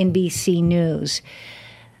evening NBC News,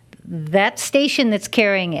 that station that's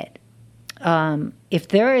carrying it, if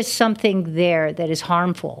there is something there that is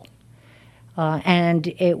harmful, and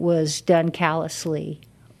it was done callously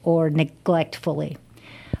or neglectfully,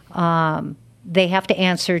 they have to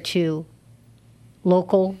answer to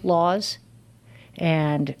local laws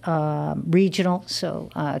and regional,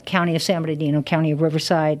 so County of San Bernardino, County of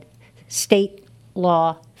Riverside, state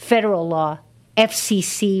law, federal law,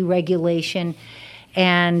 FCC regulation,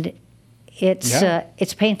 and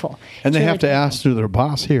it's painful. And they have to ask to their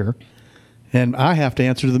boss here. And I have to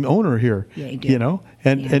answer to the owner here, Yeah, you do.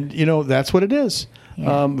 And that's what it is.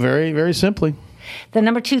 Yeah. Very, very simply. The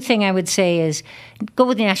number 2 thing I would say is go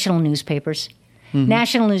with national newspapers.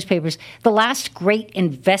 National newspapers, the last great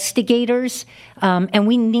investigators, and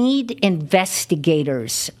we need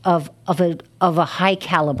investigators of a high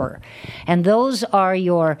caliber, and those are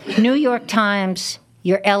your New York Times,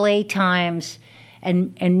 your LA Times,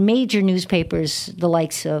 and major newspapers, the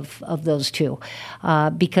likes of those two,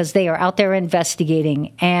 because they are out there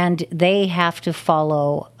investigating, and they have to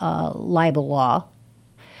follow libel law.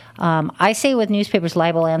 I say with newspapers,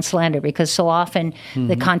 libel and slander, because so often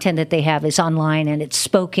the content that they have is online and it's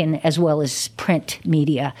spoken as well as print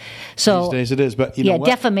media. So these days it is, but you know what?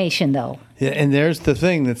 Defamation though. Yeah, and there's the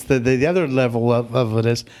thing that's the other level of it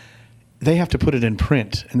is they have to put it in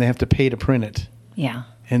print and they have to pay to print it. Yeah.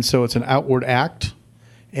 And so it's an outward act.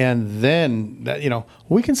 And then,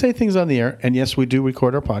 we can say things on the air, and yes, we do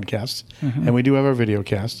record our podcasts, and we do have our video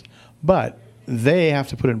casts, but they have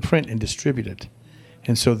to put it in print and distribute it.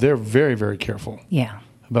 And so they're very, very careful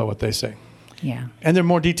about what they say. Yeah. And they're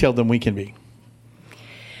more detailed than we can be.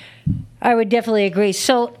 I would definitely agree.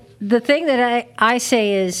 So the thing that I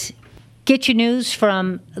say is get your news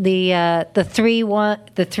from the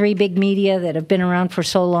three big media that have been around for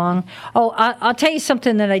so long. Oh, I'll tell you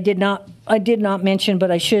something that I did not mention, but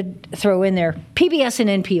I should throw in there. PBS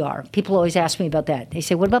and NPR. People always ask me about that. They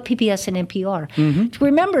say, what about PBS and NPR?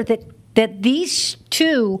 Remember that these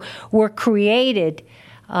two were created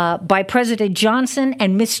by President Johnson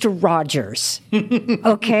and Mr. Rogers,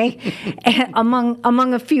 okay,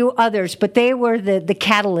 among a few others, but they were the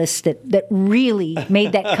catalyst that really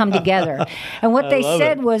made that come together. And what they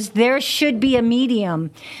said was there should be a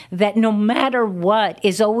medium that no matter what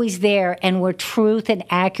is always there, and where truth and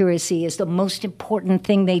accuracy is the most important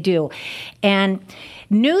thing they do. And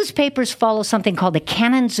newspapers follow something called the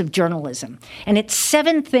canons of journalism, and it's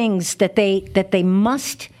 7 things that they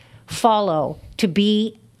must follow to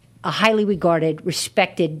be a highly regarded,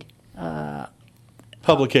 respected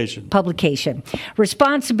publication.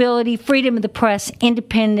 Responsibility, freedom of the press,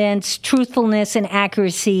 independence, truthfulness and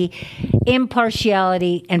accuracy,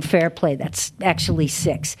 impartiality, and fair play. That's actually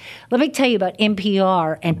 6. Let me tell you about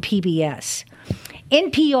NPR and PBS.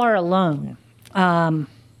 NPR alone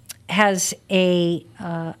has a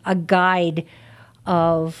guide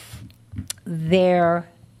of their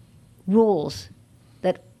rules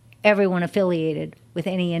that everyone affiliated with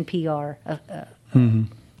any NPR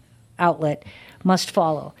outlet must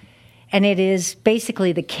follow. And it is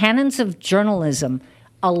basically the canons of journalism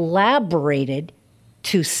elaborated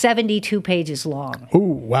to 72 pages long. Oh,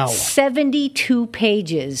 wow. 72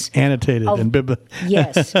 pages. Annotated and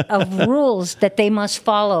yes, of rules that they must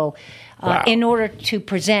follow in order to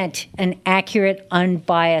present an accurate,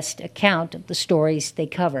 unbiased account of the stories they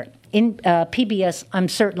cover. In PBS, I'm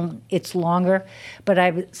certain it's longer, but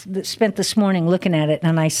I spent this morning looking at it,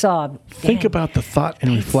 and I saw... Think about the thought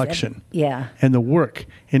and reflection. And the work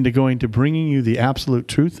into going to bringing you the absolute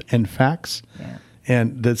truth and facts,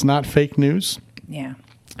 and that's not fake news. Yeah.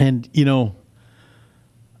 And,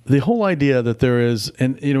 the whole idea that there is...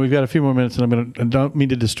 And, we've got a few more minutes, and I don't mean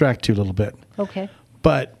to distract you a little bit. Okay.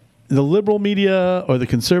 But the liberal media or the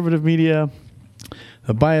conservative media...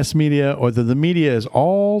 the biased media or the media is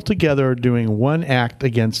all together doing one act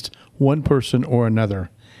against one person or another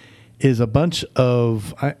is a bunch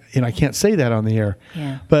of, I can't say that on the air,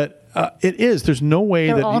 but it is. There's no way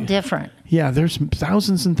they're all different. Yeah, there's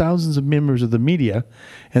thousands and thousands of members of the media,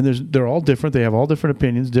 and they're all different. They have all different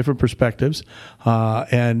opinions, different perspectives,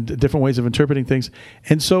 and different ways of interpreting things.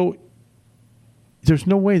 And so there's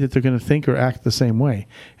no way that they're going to think or act the same way.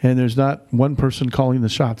 And there's not one person calling the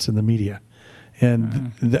shots in the media.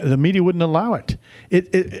 And the media wouldn't allow it.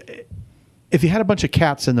 If you had a bunch of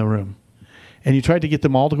cats in the room and you tried to get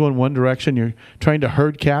them all to go in one direction, you're trying to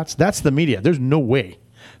herd cats, that's the media. There's no way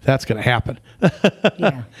that's going to happen.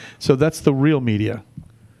 So that's the real media.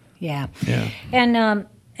 Yeah. And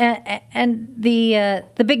the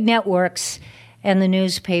big networks and the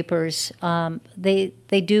newspapers,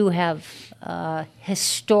 they do have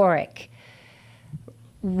historic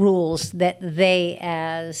rules that they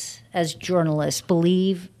as journalists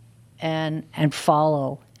believe and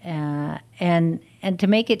follow, and to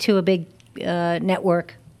make it to a big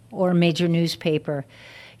network or a major newspaper,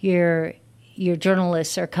 your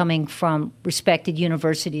journalists are coming from respected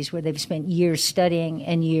universities where they've spent years studying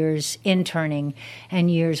and years interning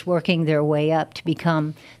and years working their way up to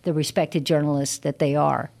become the respected journalists that they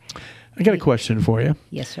are. I got a question for you.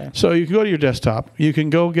 Yes, sir. So you can go to your desktop. You can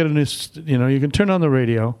go get a news. You can turn on the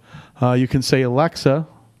radio. You can say, Alexa,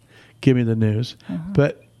 give me the news.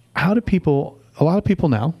 But how do people? A lot of people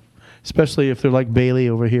now especially if they're like Bailey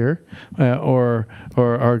over here, or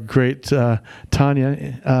our great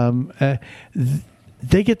Tanya.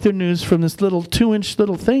 They get their news from this little 2-inch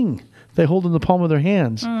little thing they hold in the palm of their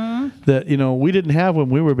hands that we didn't have when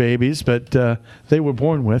we were babies, but they were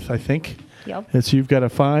born with, I think. Yep. And so you've got a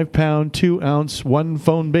 5-pound, 2-ounce,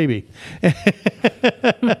 1-phone baby.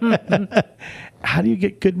 How do you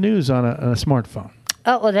get good news on a smartphone?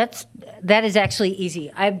 Oh, well, that is actually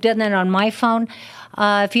easy. I've done that on my phone.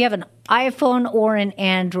 If you have an iPhone or an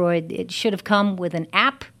Android, it should have come with an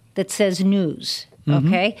app that says news.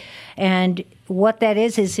 Okay, and what that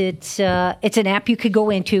is it's an app you could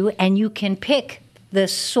go into and you can pick the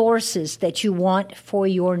sources that you want for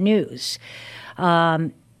your news,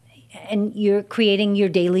 and you're creating your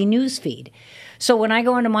daily news feed. So when I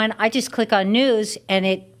go into mine, I just click on news and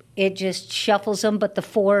it just shuffles them. But the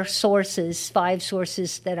 5 sources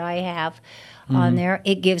that I have on there,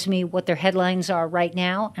 it gives me what their headlines are right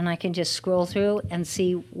now, and I can just scroll through and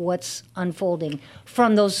see what's unfolding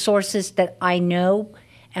from those sources that I know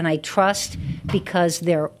and I trust because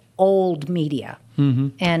they're old media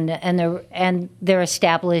and they're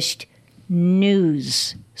established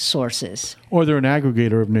news sources. Or they're an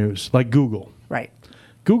aggregator of news, like Google. Right.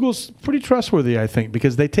 Google's pretty trustworthy, I think,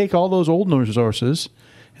 because they take all those old news sources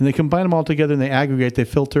and they combine them all together and they aggregate, they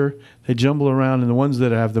filter, they jumble around, and the ones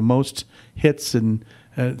that have the most hits and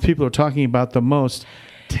people are talking about the most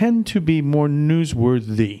tend to be more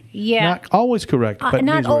newsworthy. Yeah. Not always correct, but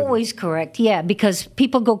not newsworthy. always correct, yeah, because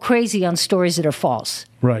people go crazy on stories that are false.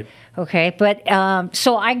 Right. Okay, but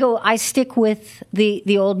so I stick with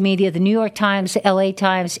the old media, the New York Times, the LA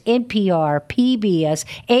Times, NPR, PBS,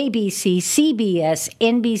 ABC, CBS,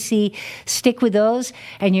 NBC. Stick with those,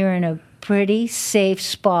 and you're in a pretty safe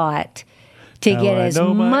spot to get as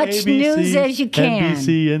much ABC, news as you can.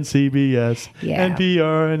 NBC and CBS,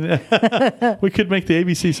 NPR, and we could make the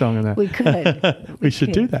ABC song on that. We could. we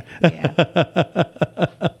should do that.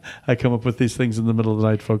 Yeah. I come up with these things in the middle of the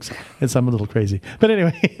night, folks. I'm a little crazy. But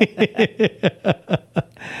anyway,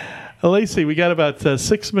 Lacey, we got about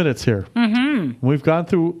 6 minutes here. We've gone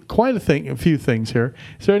through quite a few things here.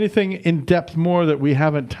 Is there anything in depth more that we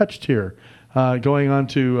haven't touched here? Going on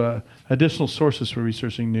to additional sources for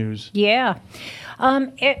researching news. Yeah.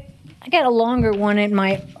 I got a longer one in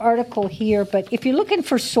my article here, but if you're looking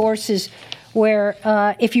for sources where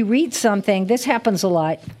if you read something, this happens a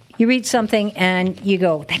lot. You read something and you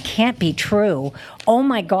go, that can't be true. Oh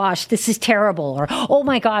my gosh, this is terrible. Or, oh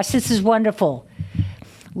my gosh, this is wonderful.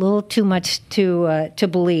 A little too much to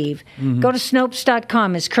believe. Go to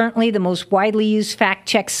Snopes.com. It's currently the most widely used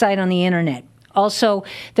fact-check site on the internet. Also,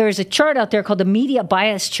 there is a chart out there called the Media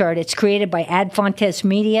Bias Chart. It's created by Ad Fontes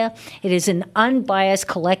Media. It is an unbiased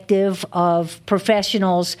collective of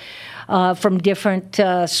professionals from different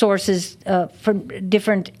sources, from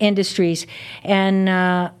different industries, and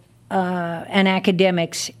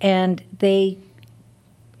academics. And they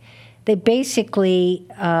basically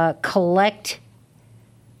collect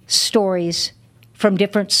stories from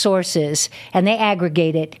different sources, and they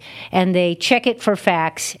aggregate it, and they check it for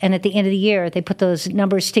facts, and at the end of the year, they put those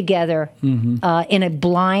numbers together in a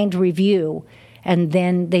blind review, and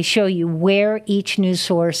then they show you where each news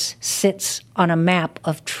source sits on a map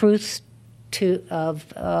of truth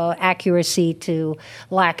of accuracy to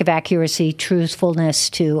lack of accuracy,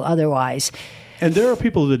 truthfulness to otherwise. And there are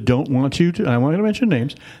people that don't want you to, and I'm not going to mention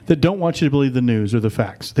names, that don't want you to believe the news or the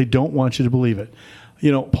facts. They don't want you to believe it.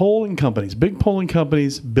 Polling companies, big polling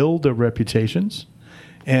companies build their reputations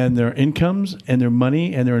and their incomes and their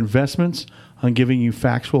money and their investments on giving you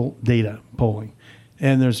factual data polling.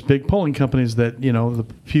 And there's big polling companies that, the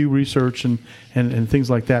Pew Research and things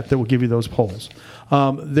like that will give you those polls.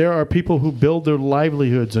 There are people who build their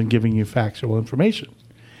livelihoods on giving you factual information.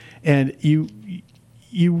 And you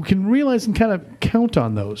can realize and kind of count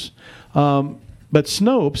on those. But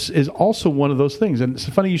Snopes is also one of those things. And it's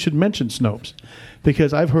funny you should mention Snopes,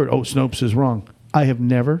 because I've heard, Snopes is wrong. I have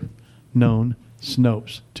never known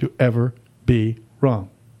Snopes to ever be wrong.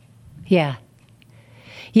 Yeah.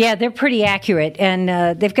 Yeah, they're pretty accurate,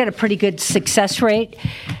 and they've got a pretty good success rate.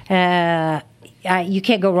 You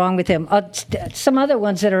can't go wrong with them. Some other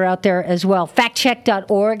ones that are out there as well.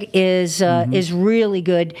 Factcheck.org is really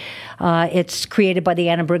good. It's created by the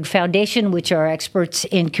Annenberg Foundation, which are experts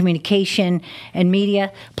in communication and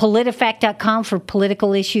media. PolitiFact.com for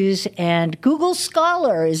political issues. And Google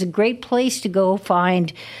Scholar is a great place to go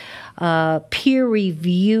find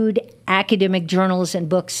peer-reviewed academic journals and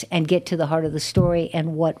books and get to the heart of the story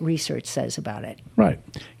and what research says about it. Right.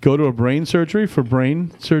 Go to a brain surgery for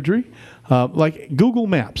brain surgery. Like Google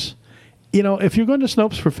Maps. if you're going to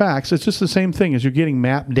Snopes for facts, it's just the same thing as you're getting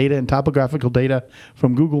map data and topographical data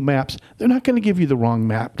from Google Maps. They're not going to give you the wrong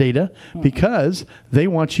map data because they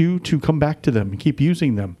want you to come back to them and keep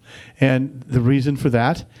using them. And the reason for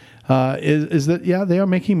that is that, they are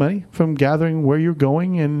making money from gathering where you're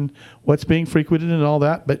going and what's being frequented and all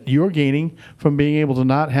that, but you're gaining from being able to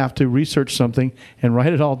not have to research something and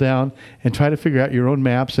write it all down and try to figure out your own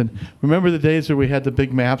maps. And remember the days where we had the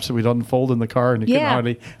big maps that we'd unfold in the car and you couldn't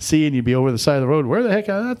hardly see, and you'd be over the side of the road. Where the heck?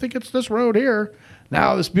 I think it's this road here.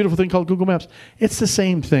 Now this beautiful thing called Google Maps. It's the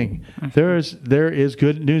same thing. There is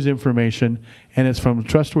good news information, and it's from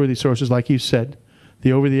trustworthy sources, like you said,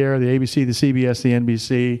 the over-the-air, the ABC, the CBS, the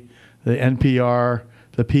NBC, the NPR,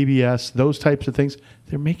 the PBS, those types of things.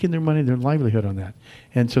 They're making their money, their livelihood on that.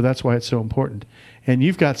 And so that's why it's so important. And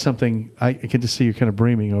you've got something, I can just see you're kind of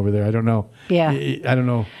breaming over there. I don't know. Yeah. I don't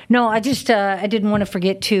know. No, I just, I didn't want to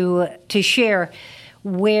forget to share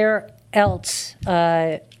where else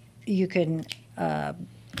you could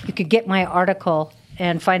get my article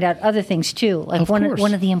and find out other things too. Like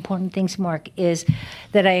one of the important things, Mark, is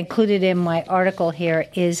that I included in my article here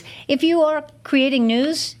is if you are creating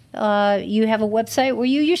news, you have a website where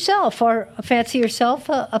you yourself fancy yourself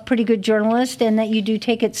a pretty good journalist and that you do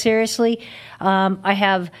take it seriously. I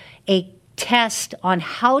have a test on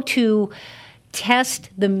how to test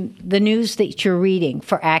the news that you're reading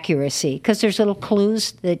for accuracy, because there's little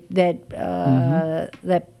clues that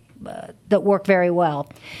work very well,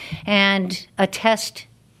 and a test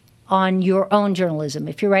on your own journalism.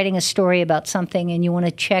 If you're writing a story about something and you want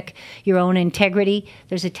to check your own integrity,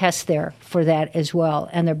 there's a test there for that as well.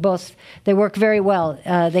 And they work very well.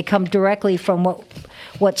 They come directly from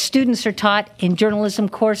what students are taught in journalism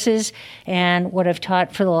courses and what I've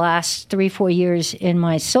taught for the last 3-4 years in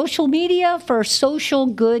my social media for social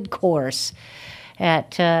good course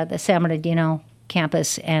at the San Bernardino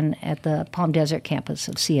campus and at the Palm Desert campus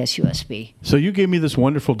of CSUSB. So you gave me this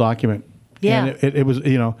wonderful document. Yeah. And it was,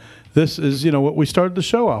 this is, what we started the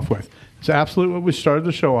show off with. It's absolutely what we started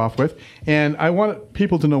the show off with. And I want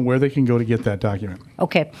people to know where they can go to get that document.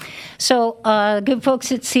 Okay. So good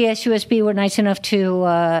folks at CSUSB were nice enough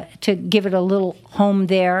to give it a little home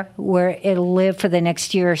there where it'll live for the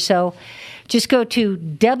next year or so. Just go to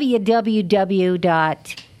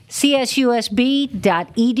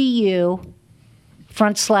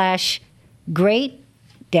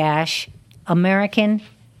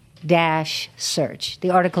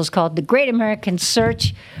The article is called The Great American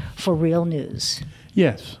Search for Real News.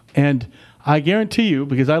 Yes. And I guarantee you,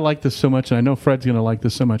 because I like this so much, and I know Fred's going to like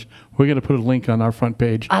this so much, we're going to put a link on our front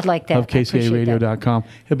page I'd like that. of kcaradio.com.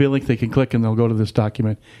 It'll be a link they can click, and they'll go to this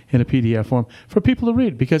document in a PDF form for people to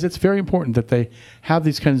read, because it's very important that they have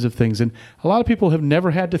these kinds of things. And a lot of people have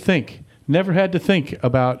never had to think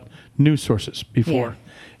about news sources before. Yeah.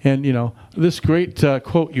 And, this great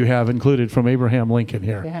quote you have included from Abraham Lincoln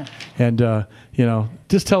here. Yeah. And,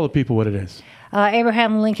 just tell the people what it is.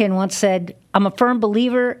 Abraham Lincoln once said, "I'm a firm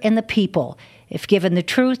believer in the people. If given the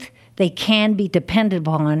truth, they can be depended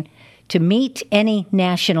upon to meet any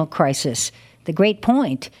national crisis. The great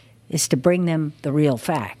point is to bring them the real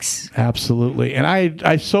facts." Absolutely. And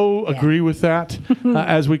I so agree with that.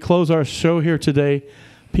 As we close our show here today,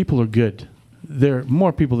 people are good. There are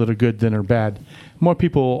more people that are good than are bad. More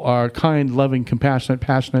people are kind, loving, compassionate,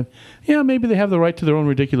 passionate. Yeah, maybe they have the right to their own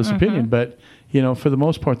ridiculous opinion, but for the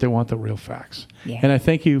most part, they want the real facts. Yeah. And I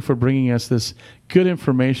thank you for bringing us this good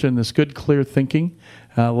information, this good, clear thinking.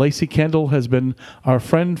 Lacey Kendall has been our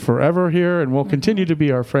friend forever here and will continue to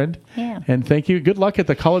be our friend. Yeah. And thank you. Good luck at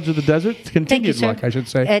the College of the Desert. Continued Thank you, luck, I should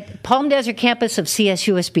say. At Palm Desert campus of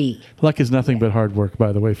CSUSB. Luck is nothing but hard work,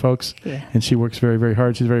 by the way, folks. Yeah. And she works very, very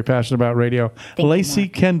hard. She's very passionate about radio. Lacey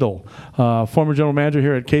Kendall, former general manager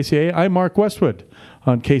here at KCAA. I'm Mark Westwood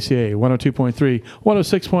on KCAA 102.3,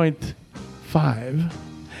 106.5,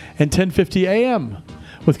 and 1050 AM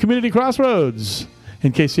with Community Crossroads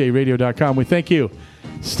and KCARadio.com. We thank you.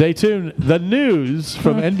 Stay tuned. The news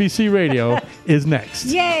from NBC Radio is next.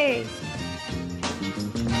 Yay!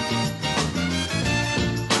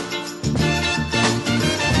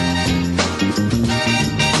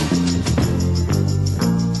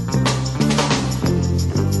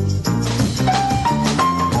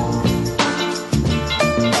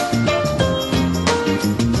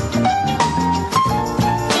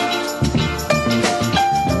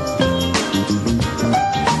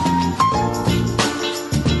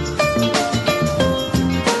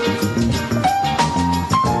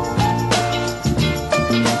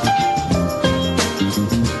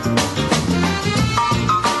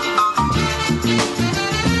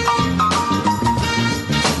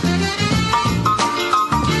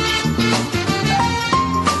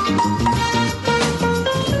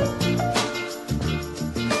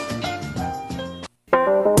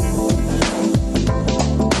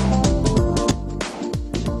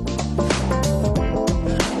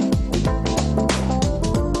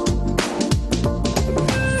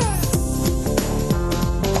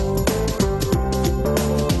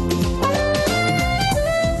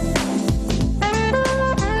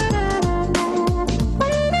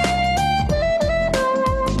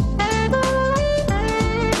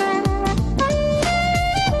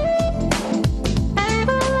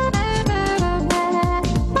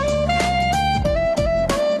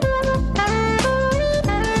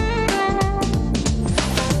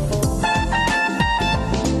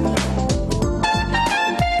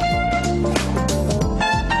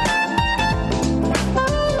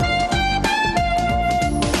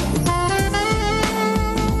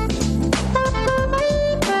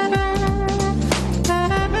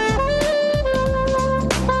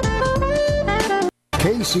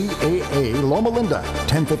 KCAA Loma Linda,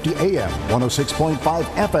 1050 AM, 106.5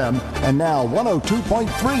 FM, and now 102.3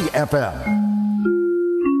 FM.